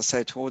know, as I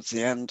say, towards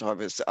the end, I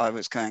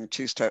was going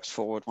 2 steps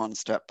forward, 1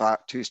 step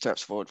back, 2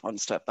 steps forward, 1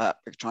 step back,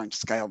 trying to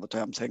scale the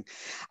damn thing.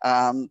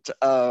 And,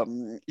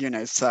 you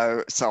know,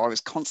 so I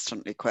was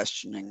constantly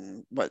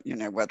questioning, you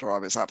know, whether I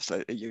was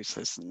absolutely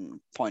useless and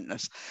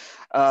pointless.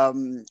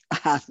 But,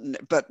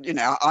 you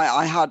know,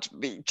 I had to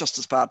be just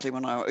as badly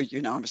when I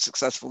was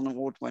successful and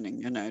award winning,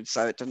 you know,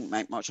 so it didn't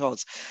make much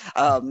odds.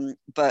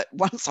 But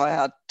once I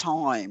had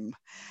time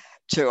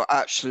to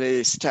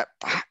actually step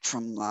back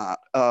from that,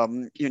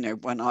 you know,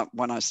 when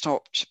I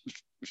stopped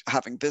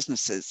having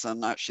businesses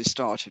and actually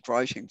started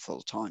writing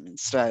full time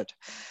instead,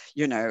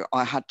 you know,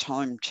 I had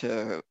time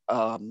to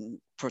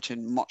put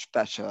in much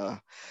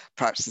better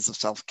practices of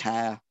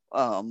self-care,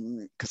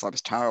 because I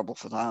was terrible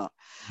for that,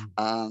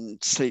 and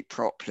sleep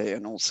properly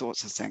and all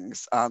sorts of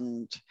things,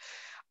 and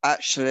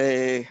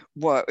actually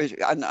work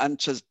and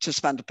to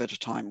spend a bit of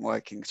time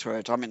working through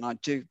it. I mean, I'm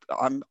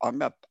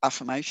an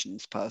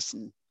affirmations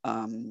person,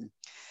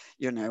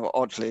 you know,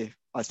 oddly,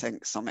 I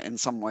think in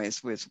some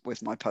ways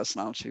with my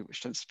personality,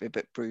 which tends to be a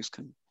bit brusque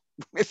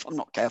if I'm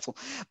not careful.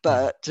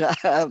 But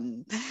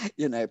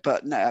you know,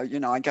 but no, you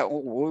know, I get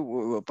all woo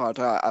woo about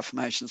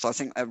affirmations. I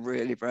think they're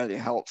really, really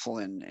helpful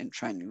in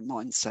training the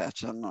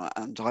mindset,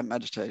 and I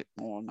meditate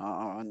more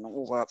now and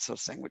all that sort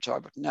of thing, which I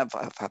would never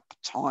have had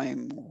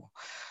time or,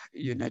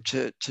 you know,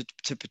 to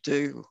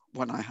do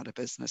when I had a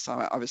business.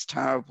 I was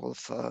terrible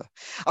for.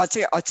 I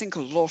think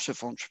a lot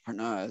of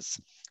entrepreneurs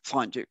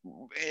find it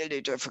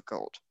really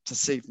difficult to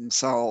see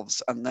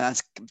themselves and their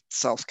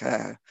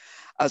self-care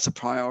as a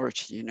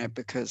priority, you know,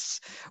 because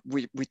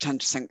we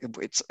tend to think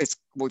it's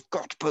we've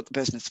got to put the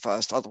business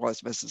first, otherwise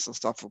the business will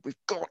suffer. We've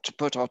got to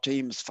put our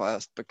teams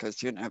first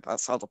because, you know,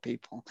 that's other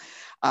people,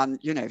 and,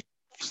 you know,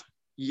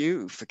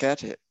 you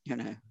forget it, you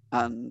know,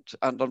 and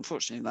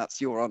unfortunately that's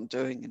your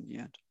undoing in the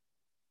end.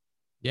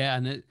 Yeah,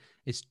 and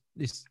it's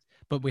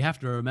but we have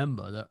to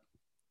remember that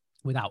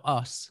without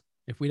us,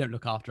 if we don't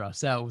look after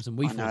ourselves and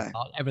we fall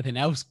apart, everything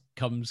else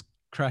comes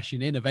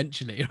crashing in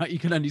eventually, right? You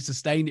can only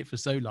sustain it for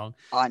so long.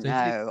 I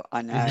know.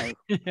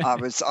 I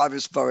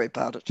was very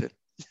bad at it.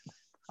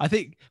 I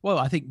think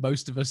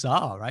most of us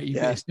are, right?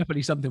 It's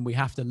definitely something we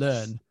have to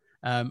learn.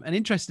 And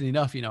interesting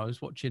enough, you know, I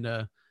was watching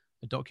a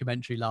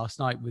documentary last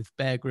night with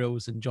Bear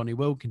Grylls and Jonny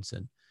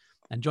Wilkinson,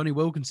 and Jonny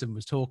Wilkinson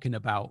was talking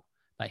about,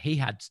 like, he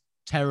had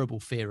terrible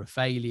fear of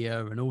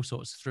failure and all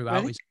sorts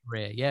throughout his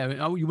career. Yeah.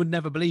 Oh, you would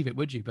never believe it,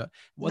 would you? But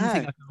one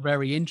thing I found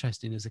very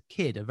interesting, as a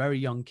kid, a very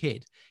young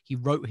kid, he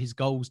wrote his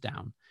goals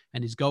down,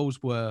 and his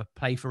goals were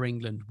play for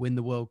England, win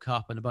the World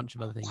Cup, and a bunch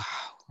of other things.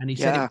 Wow. And he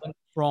said it went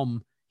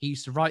from, he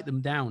used to write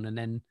them down, and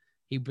then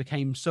he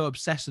became so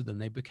obsessed with them.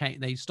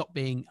 They stopped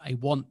being a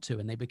want to,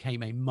 and they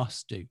became a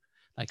must do.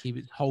 Like,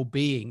 his whole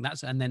being,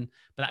 but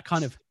that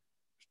kind of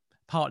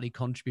partly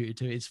contributed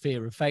to his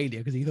fear of failure,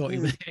 because he thought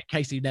in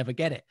case he'd never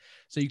get it.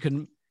 So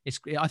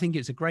I think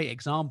it's a great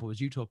example,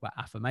 as you talk about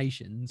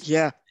affirmations.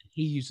 Yeah.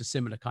 He used a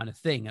similar kind of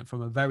thing, and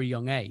from a very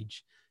young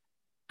age,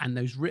 and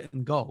those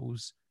written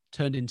goals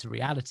turned into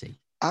reality.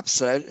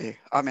 Absolutely.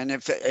 I mean,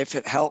 if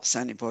it helps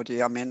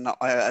anybody, I mean,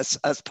 as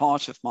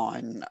part of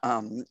mine,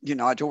 you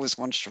know, I'd always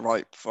wanted to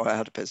write before I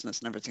had a business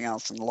and everything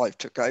else, and life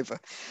took over.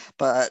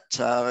 But,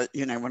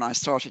 you know, when I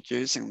started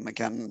using them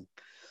again,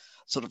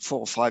 sort of 4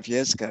 or 5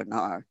 years ago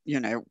now,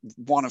 you know,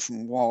 one of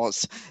them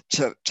was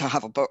to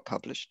have a book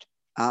published.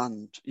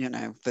 And, you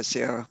know, this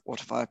year, what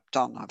have I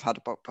done? I've had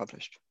a book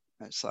published.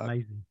 So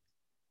amazing.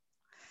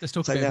 Let's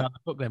talk a bit about the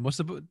book then. What's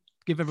the book?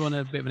 Give everyone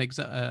a bit of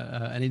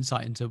an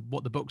insight into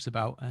what the book's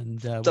about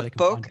and where they can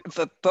find it.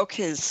 The book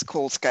is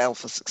called Scale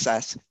for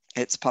Success.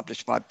 It's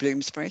published by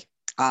Bloomsbury,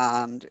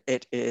 and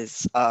it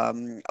is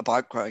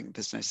about growing a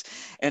business.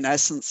 In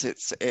essence,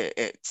 it's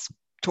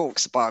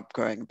talks about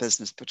growing a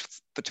business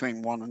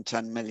between 1 and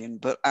 10 million,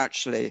 but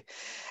actually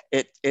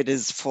it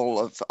is full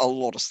of a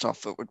lot of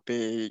stuff that would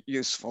be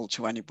useful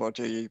to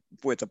anybody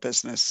with a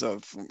business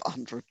of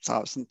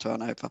 100,000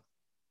 turnover.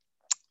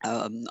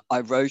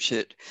 I wrote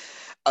it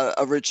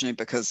originally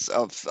because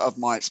of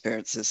my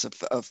experiences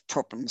of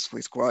problems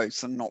with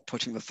growth and not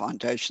putting the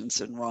foundations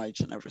in right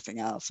and everything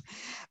else.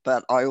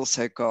 But I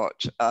also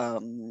got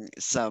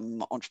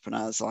some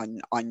entrepreneurs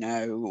I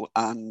know,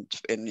 and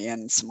in the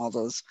end some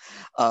others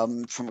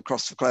from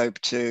across the globe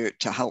to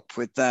help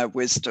with their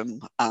wisdom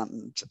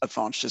and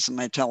advantages, and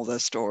they tell their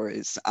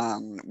stories,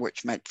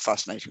 which make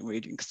fascinating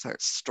reading because they're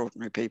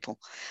extraordinary people,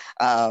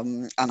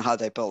 and how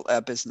they built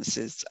their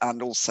businesses,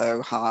 and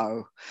also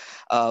how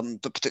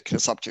the particular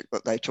subject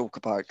that they talk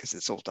about, because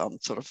it's all done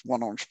sort of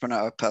one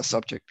entrepreneur per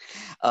subject.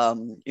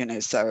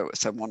 So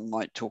one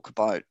might talk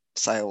about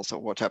sales or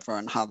whatever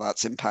and how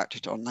that's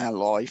impacted on their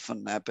life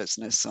and their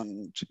business,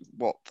 and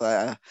what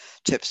their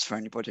tips for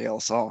anybody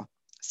else are.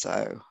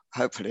 So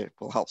hopefully it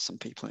will help some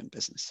people in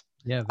business.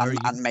 Yeah, very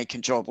and make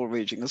enjoyable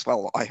reading as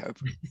well, I hope.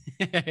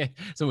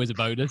 It's always a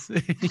bonus.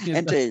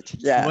 Indeed,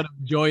 yeah. You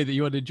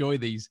want to enjoy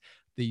these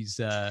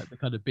the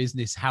kind of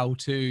business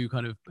how-to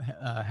kind of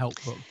help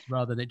books,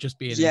 rather than it just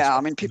being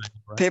I mean,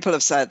 right? people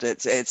have said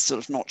it's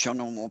sort of not your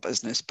normal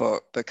business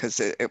book, because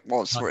it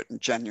was written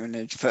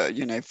genuinely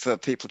for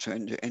people to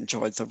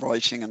enjoy the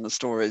writing and the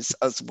stories,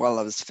 as well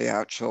as the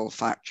actual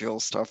factual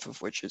stuff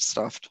of which it's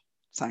stuffed,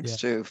 thanks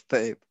to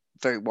very,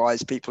 very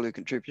wise people who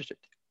contributed.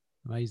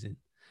 Amazing.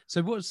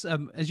 So what's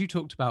as you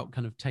talked about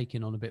kind of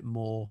taking on a bit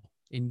more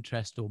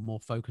interest or more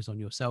focus on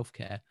your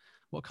self-care,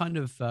 what kind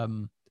of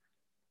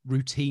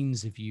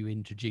routines have you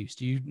introduced?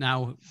 Do you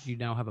now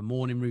have a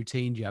morning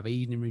routine? Do you have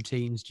evening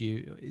routines?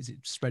 Is it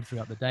spread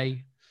throughout the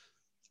day?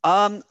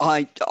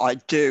 I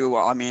do.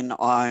 I mean,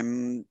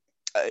 I'm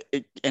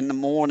in the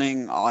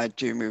morning, I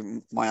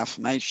do my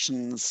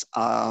affirmations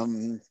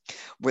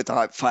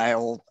without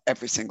fail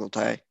every single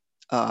day.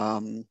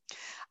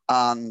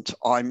 And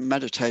I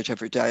meditate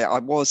every day. I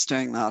was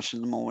doing that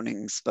in the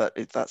mornings, but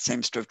that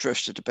seems to have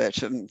drifted a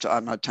bit, and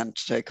I tend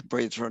to take a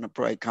breather and a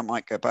break. I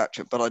might go back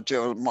to it, but I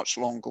do a much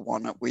longer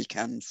one at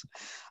weekends.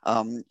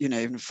 Even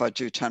if I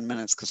do 10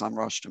 minutes because I'm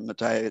rushed in the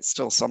day, it's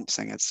still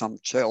something. It's some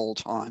chill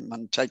time,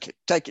 and take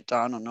it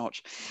down a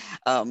notch.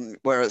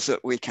 Whereas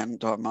at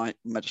weekend, I might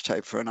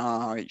meditate for an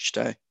hour each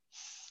day.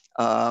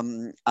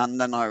 And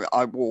then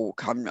I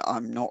walk.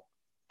 I'm not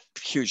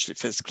hugely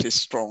physically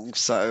strong,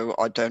 so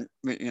I don't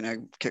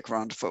kick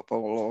around a football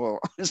or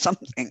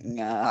something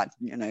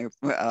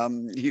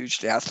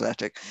hugely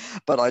athletic,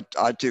 but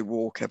I do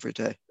walk every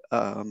day,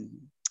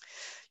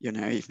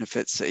 even if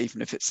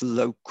it's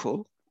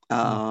local.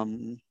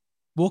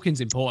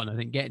 Walking's important. I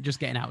think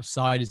getting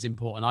outside is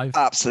important. I've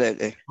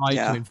absolutely tried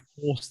to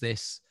enforce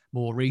this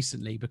more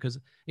recently, because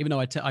even though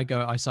I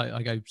go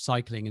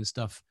cycling and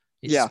stuff,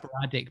 it's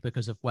sporadic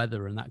because of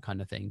weather and that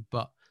kind of thing,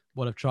 but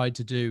what I've tried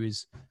to do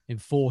is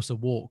enforce a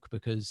walk,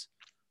 because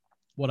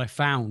what I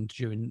found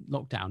during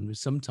lockdown was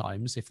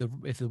sometimes if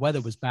the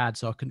weather was bad,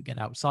 so I couldn't get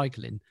out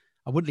cycling,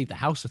 I wouldn't leave the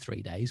house for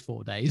 3 days,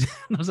 4 days.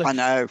 I was like, I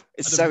know,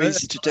 it's so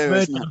easy to do,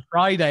 isn't it?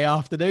 Friday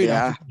afternoon,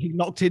 I've been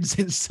locked in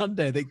since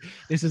Sunday. I think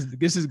this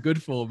is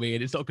good for me,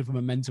 and it's not good for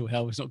my mental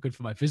health. It's not good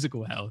for my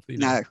physical health.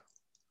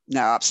 No,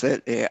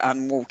 absolutely.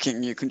 And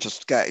walking, you can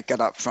just get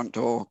up front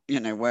door,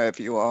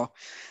 wherever you are.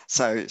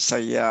 So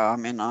yeah, I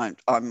mean, I'm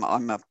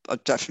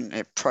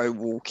definitely pro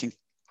walking.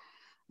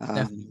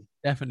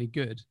 Definitely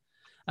good.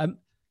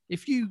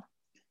 If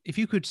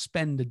you could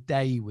spend a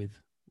day with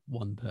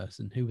one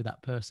person, who would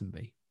that person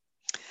be?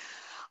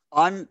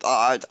 I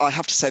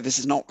have to say this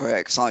is not very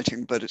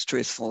exciting, but it's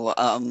truthful,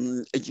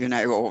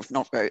 or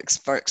not very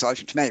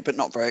exciting to me, but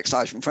not very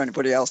exciting for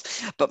anybody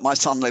else. But my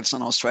son lives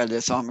in Australia,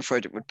 so I'm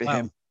afraid it would be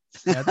him.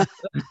 Yeah,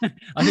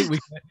 I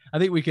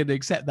think we can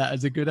accept that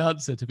as a good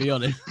answer, to be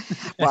honest.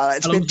 Well,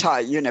 it's been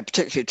tight,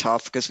 particularly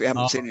tough because we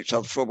haven't seen each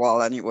other for a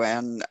while anyway,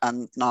 and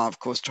now of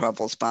course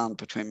travel's banned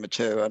between the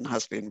two and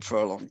has been for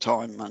a long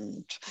time,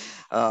 and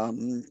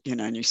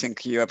and you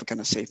think, are you ever going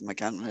to see them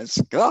again?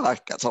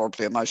 It gets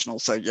horribly emotional.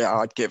 So yeah,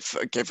 I'd give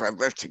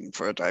everything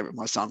for a day with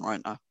my son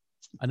right now.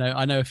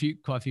 I know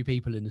quite a few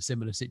people in a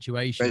similar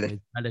situation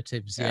with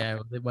relatives. Yeah,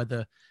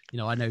 whether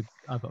I know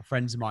I've got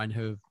friends of mine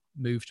who have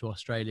moved to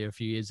Australia a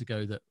few years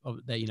ago that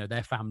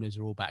their families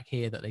are all back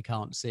here that they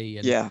can't see,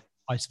 and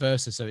vice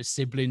versa. So it's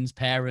siblings,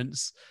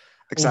 parents,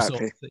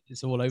 exactly.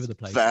 It's all over the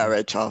place.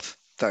 Very tough.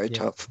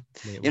 Tough.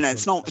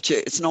 It's not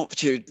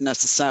that you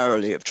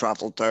necessarily have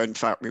traveled there. In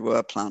fact, we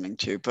were planning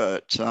to,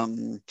 but it's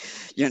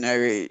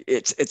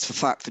the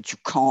fact that you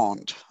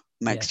can't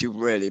makes you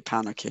really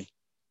panicky.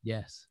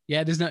 Yes.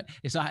 Yeah.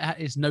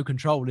 It's no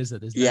control, is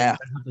it? You don't have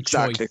the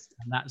exactly. Choice,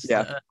 and that's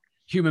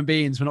human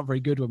beings. We're not very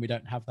good when we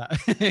don't have that.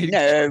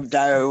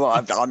 No,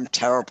 I'm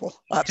terrible.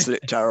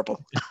 Absolutely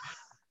terrible.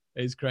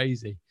 It's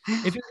crazy.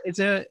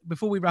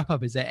 Before we wrap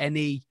up, is there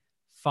any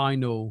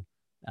final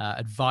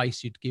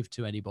advice you'd give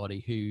to anybody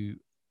who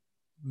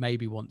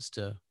maybe wants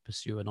to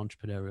pursue an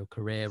entrepreneurial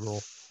career, or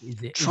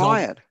is it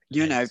try it,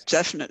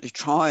 definitely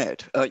try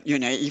it,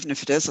 even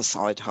if it is a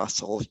side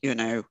hustle,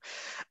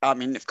 I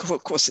mean, of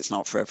course it's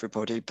not for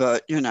everybody,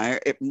 but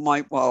it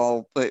might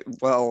well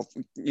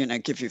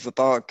give you the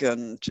bug,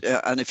 and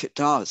if it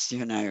does,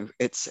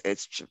 it's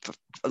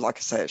like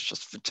I say, it's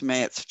just, to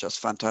me, it's just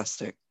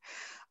fantastic.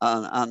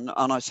 And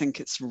I think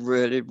it's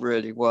really,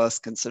 really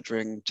worth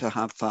considering to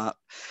have that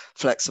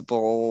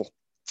flexible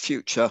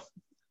future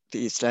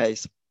these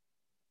days.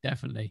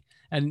 Definitely.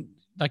 And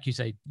like you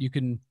say, you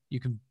can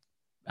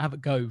have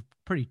it go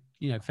pretty,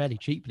 fairly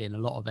cheaply in a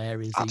lot of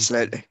areas.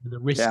 Absolutely. The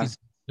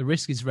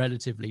risk is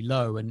relatively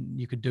low, and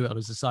you could do it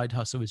as a side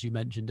hustle, as you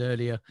mentioned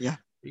earlier. Yeah.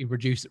 You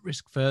reduce the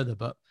risk further,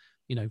 but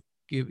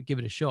give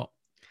it a shot.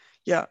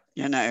 Yeah,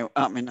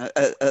 I mean,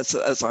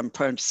 as I'm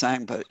prone to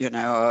saying, but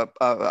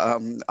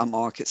a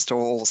market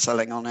stall,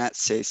 selling on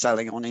Etsy,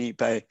 selling on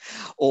eBay,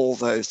 all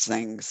those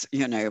things,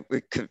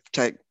 we could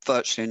take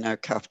virtually no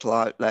capital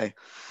outlay,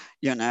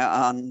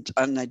 and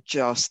they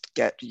just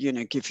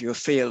give you a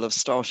feel of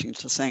starting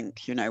to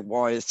think,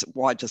 why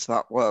does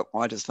that work?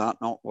 Why does that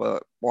not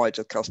work? Why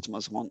do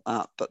customers want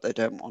that, but they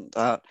don't want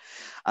that?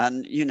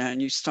 And,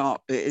 and you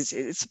start,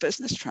 it's a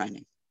business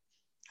training.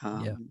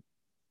 Yeah,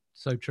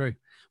 so true.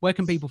 Where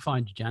can people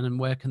find you, Jan, and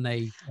where can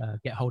they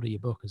get hold of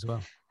your book as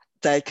well?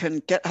 They can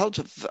get hold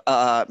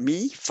of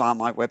me via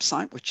my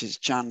website, which is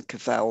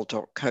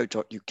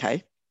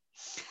jancavell.co.uk.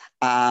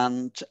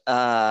 And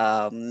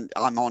I'm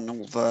on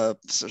all the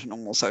sort of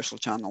normal social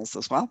channels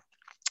as well,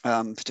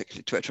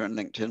 particularly Twitter and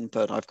LinkedIn,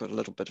 but I've got a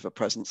little bit of a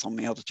presence on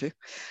the other two.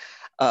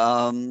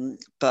 And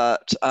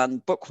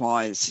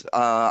book-wise,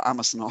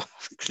 Amazon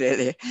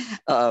clearly,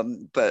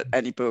 but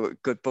any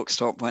good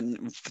bookstore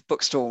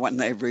when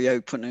they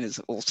reopen is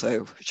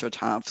also should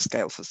have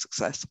Scale for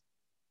Success.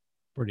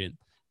 Brilliant.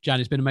 Jan,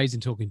 it's been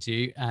amazing talking to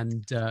you,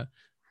 and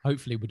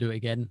hopefully we'll do it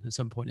again at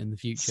some point in the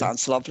future.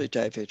 Sounds lovely,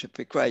 David. It'd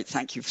be great.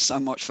 Thank you so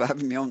much for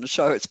having me on the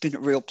show. It's been a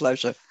real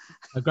pleasure.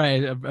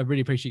 Great. I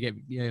really appreciate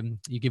you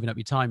giving up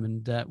your time,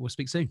 and we'll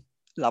speak soon.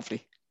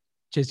 Lovely.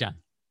 Cheers, Jan.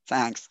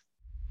 Thanks.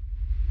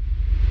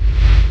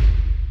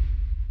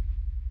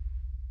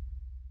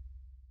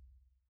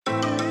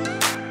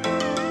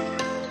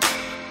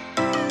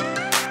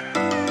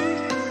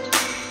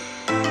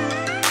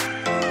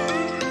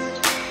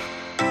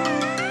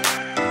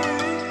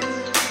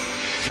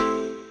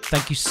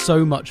 Thank you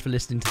so much for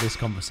listening to this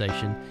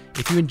conversation.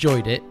 If you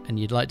enjoyed it and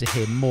you'd like to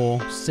hear more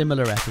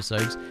similar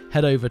episodes,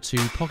 head over to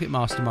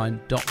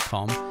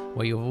pocketmastermind.com,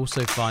 where you'll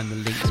also find the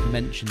links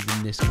mentioned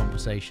in this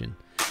conversation.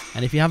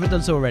 And if you haven't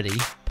done so already,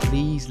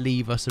 please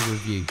leave us a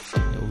review.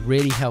 It will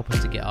really help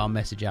us to get our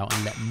message out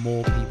and let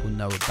more people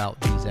know about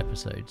these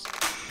episodes.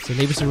 So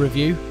leave us a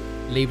review,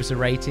 leave us a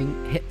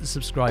rating, hit the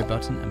subscribe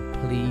button, and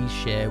please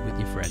share with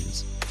your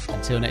friends.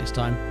 Until next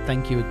time,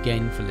 thank you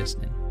again for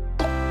listening.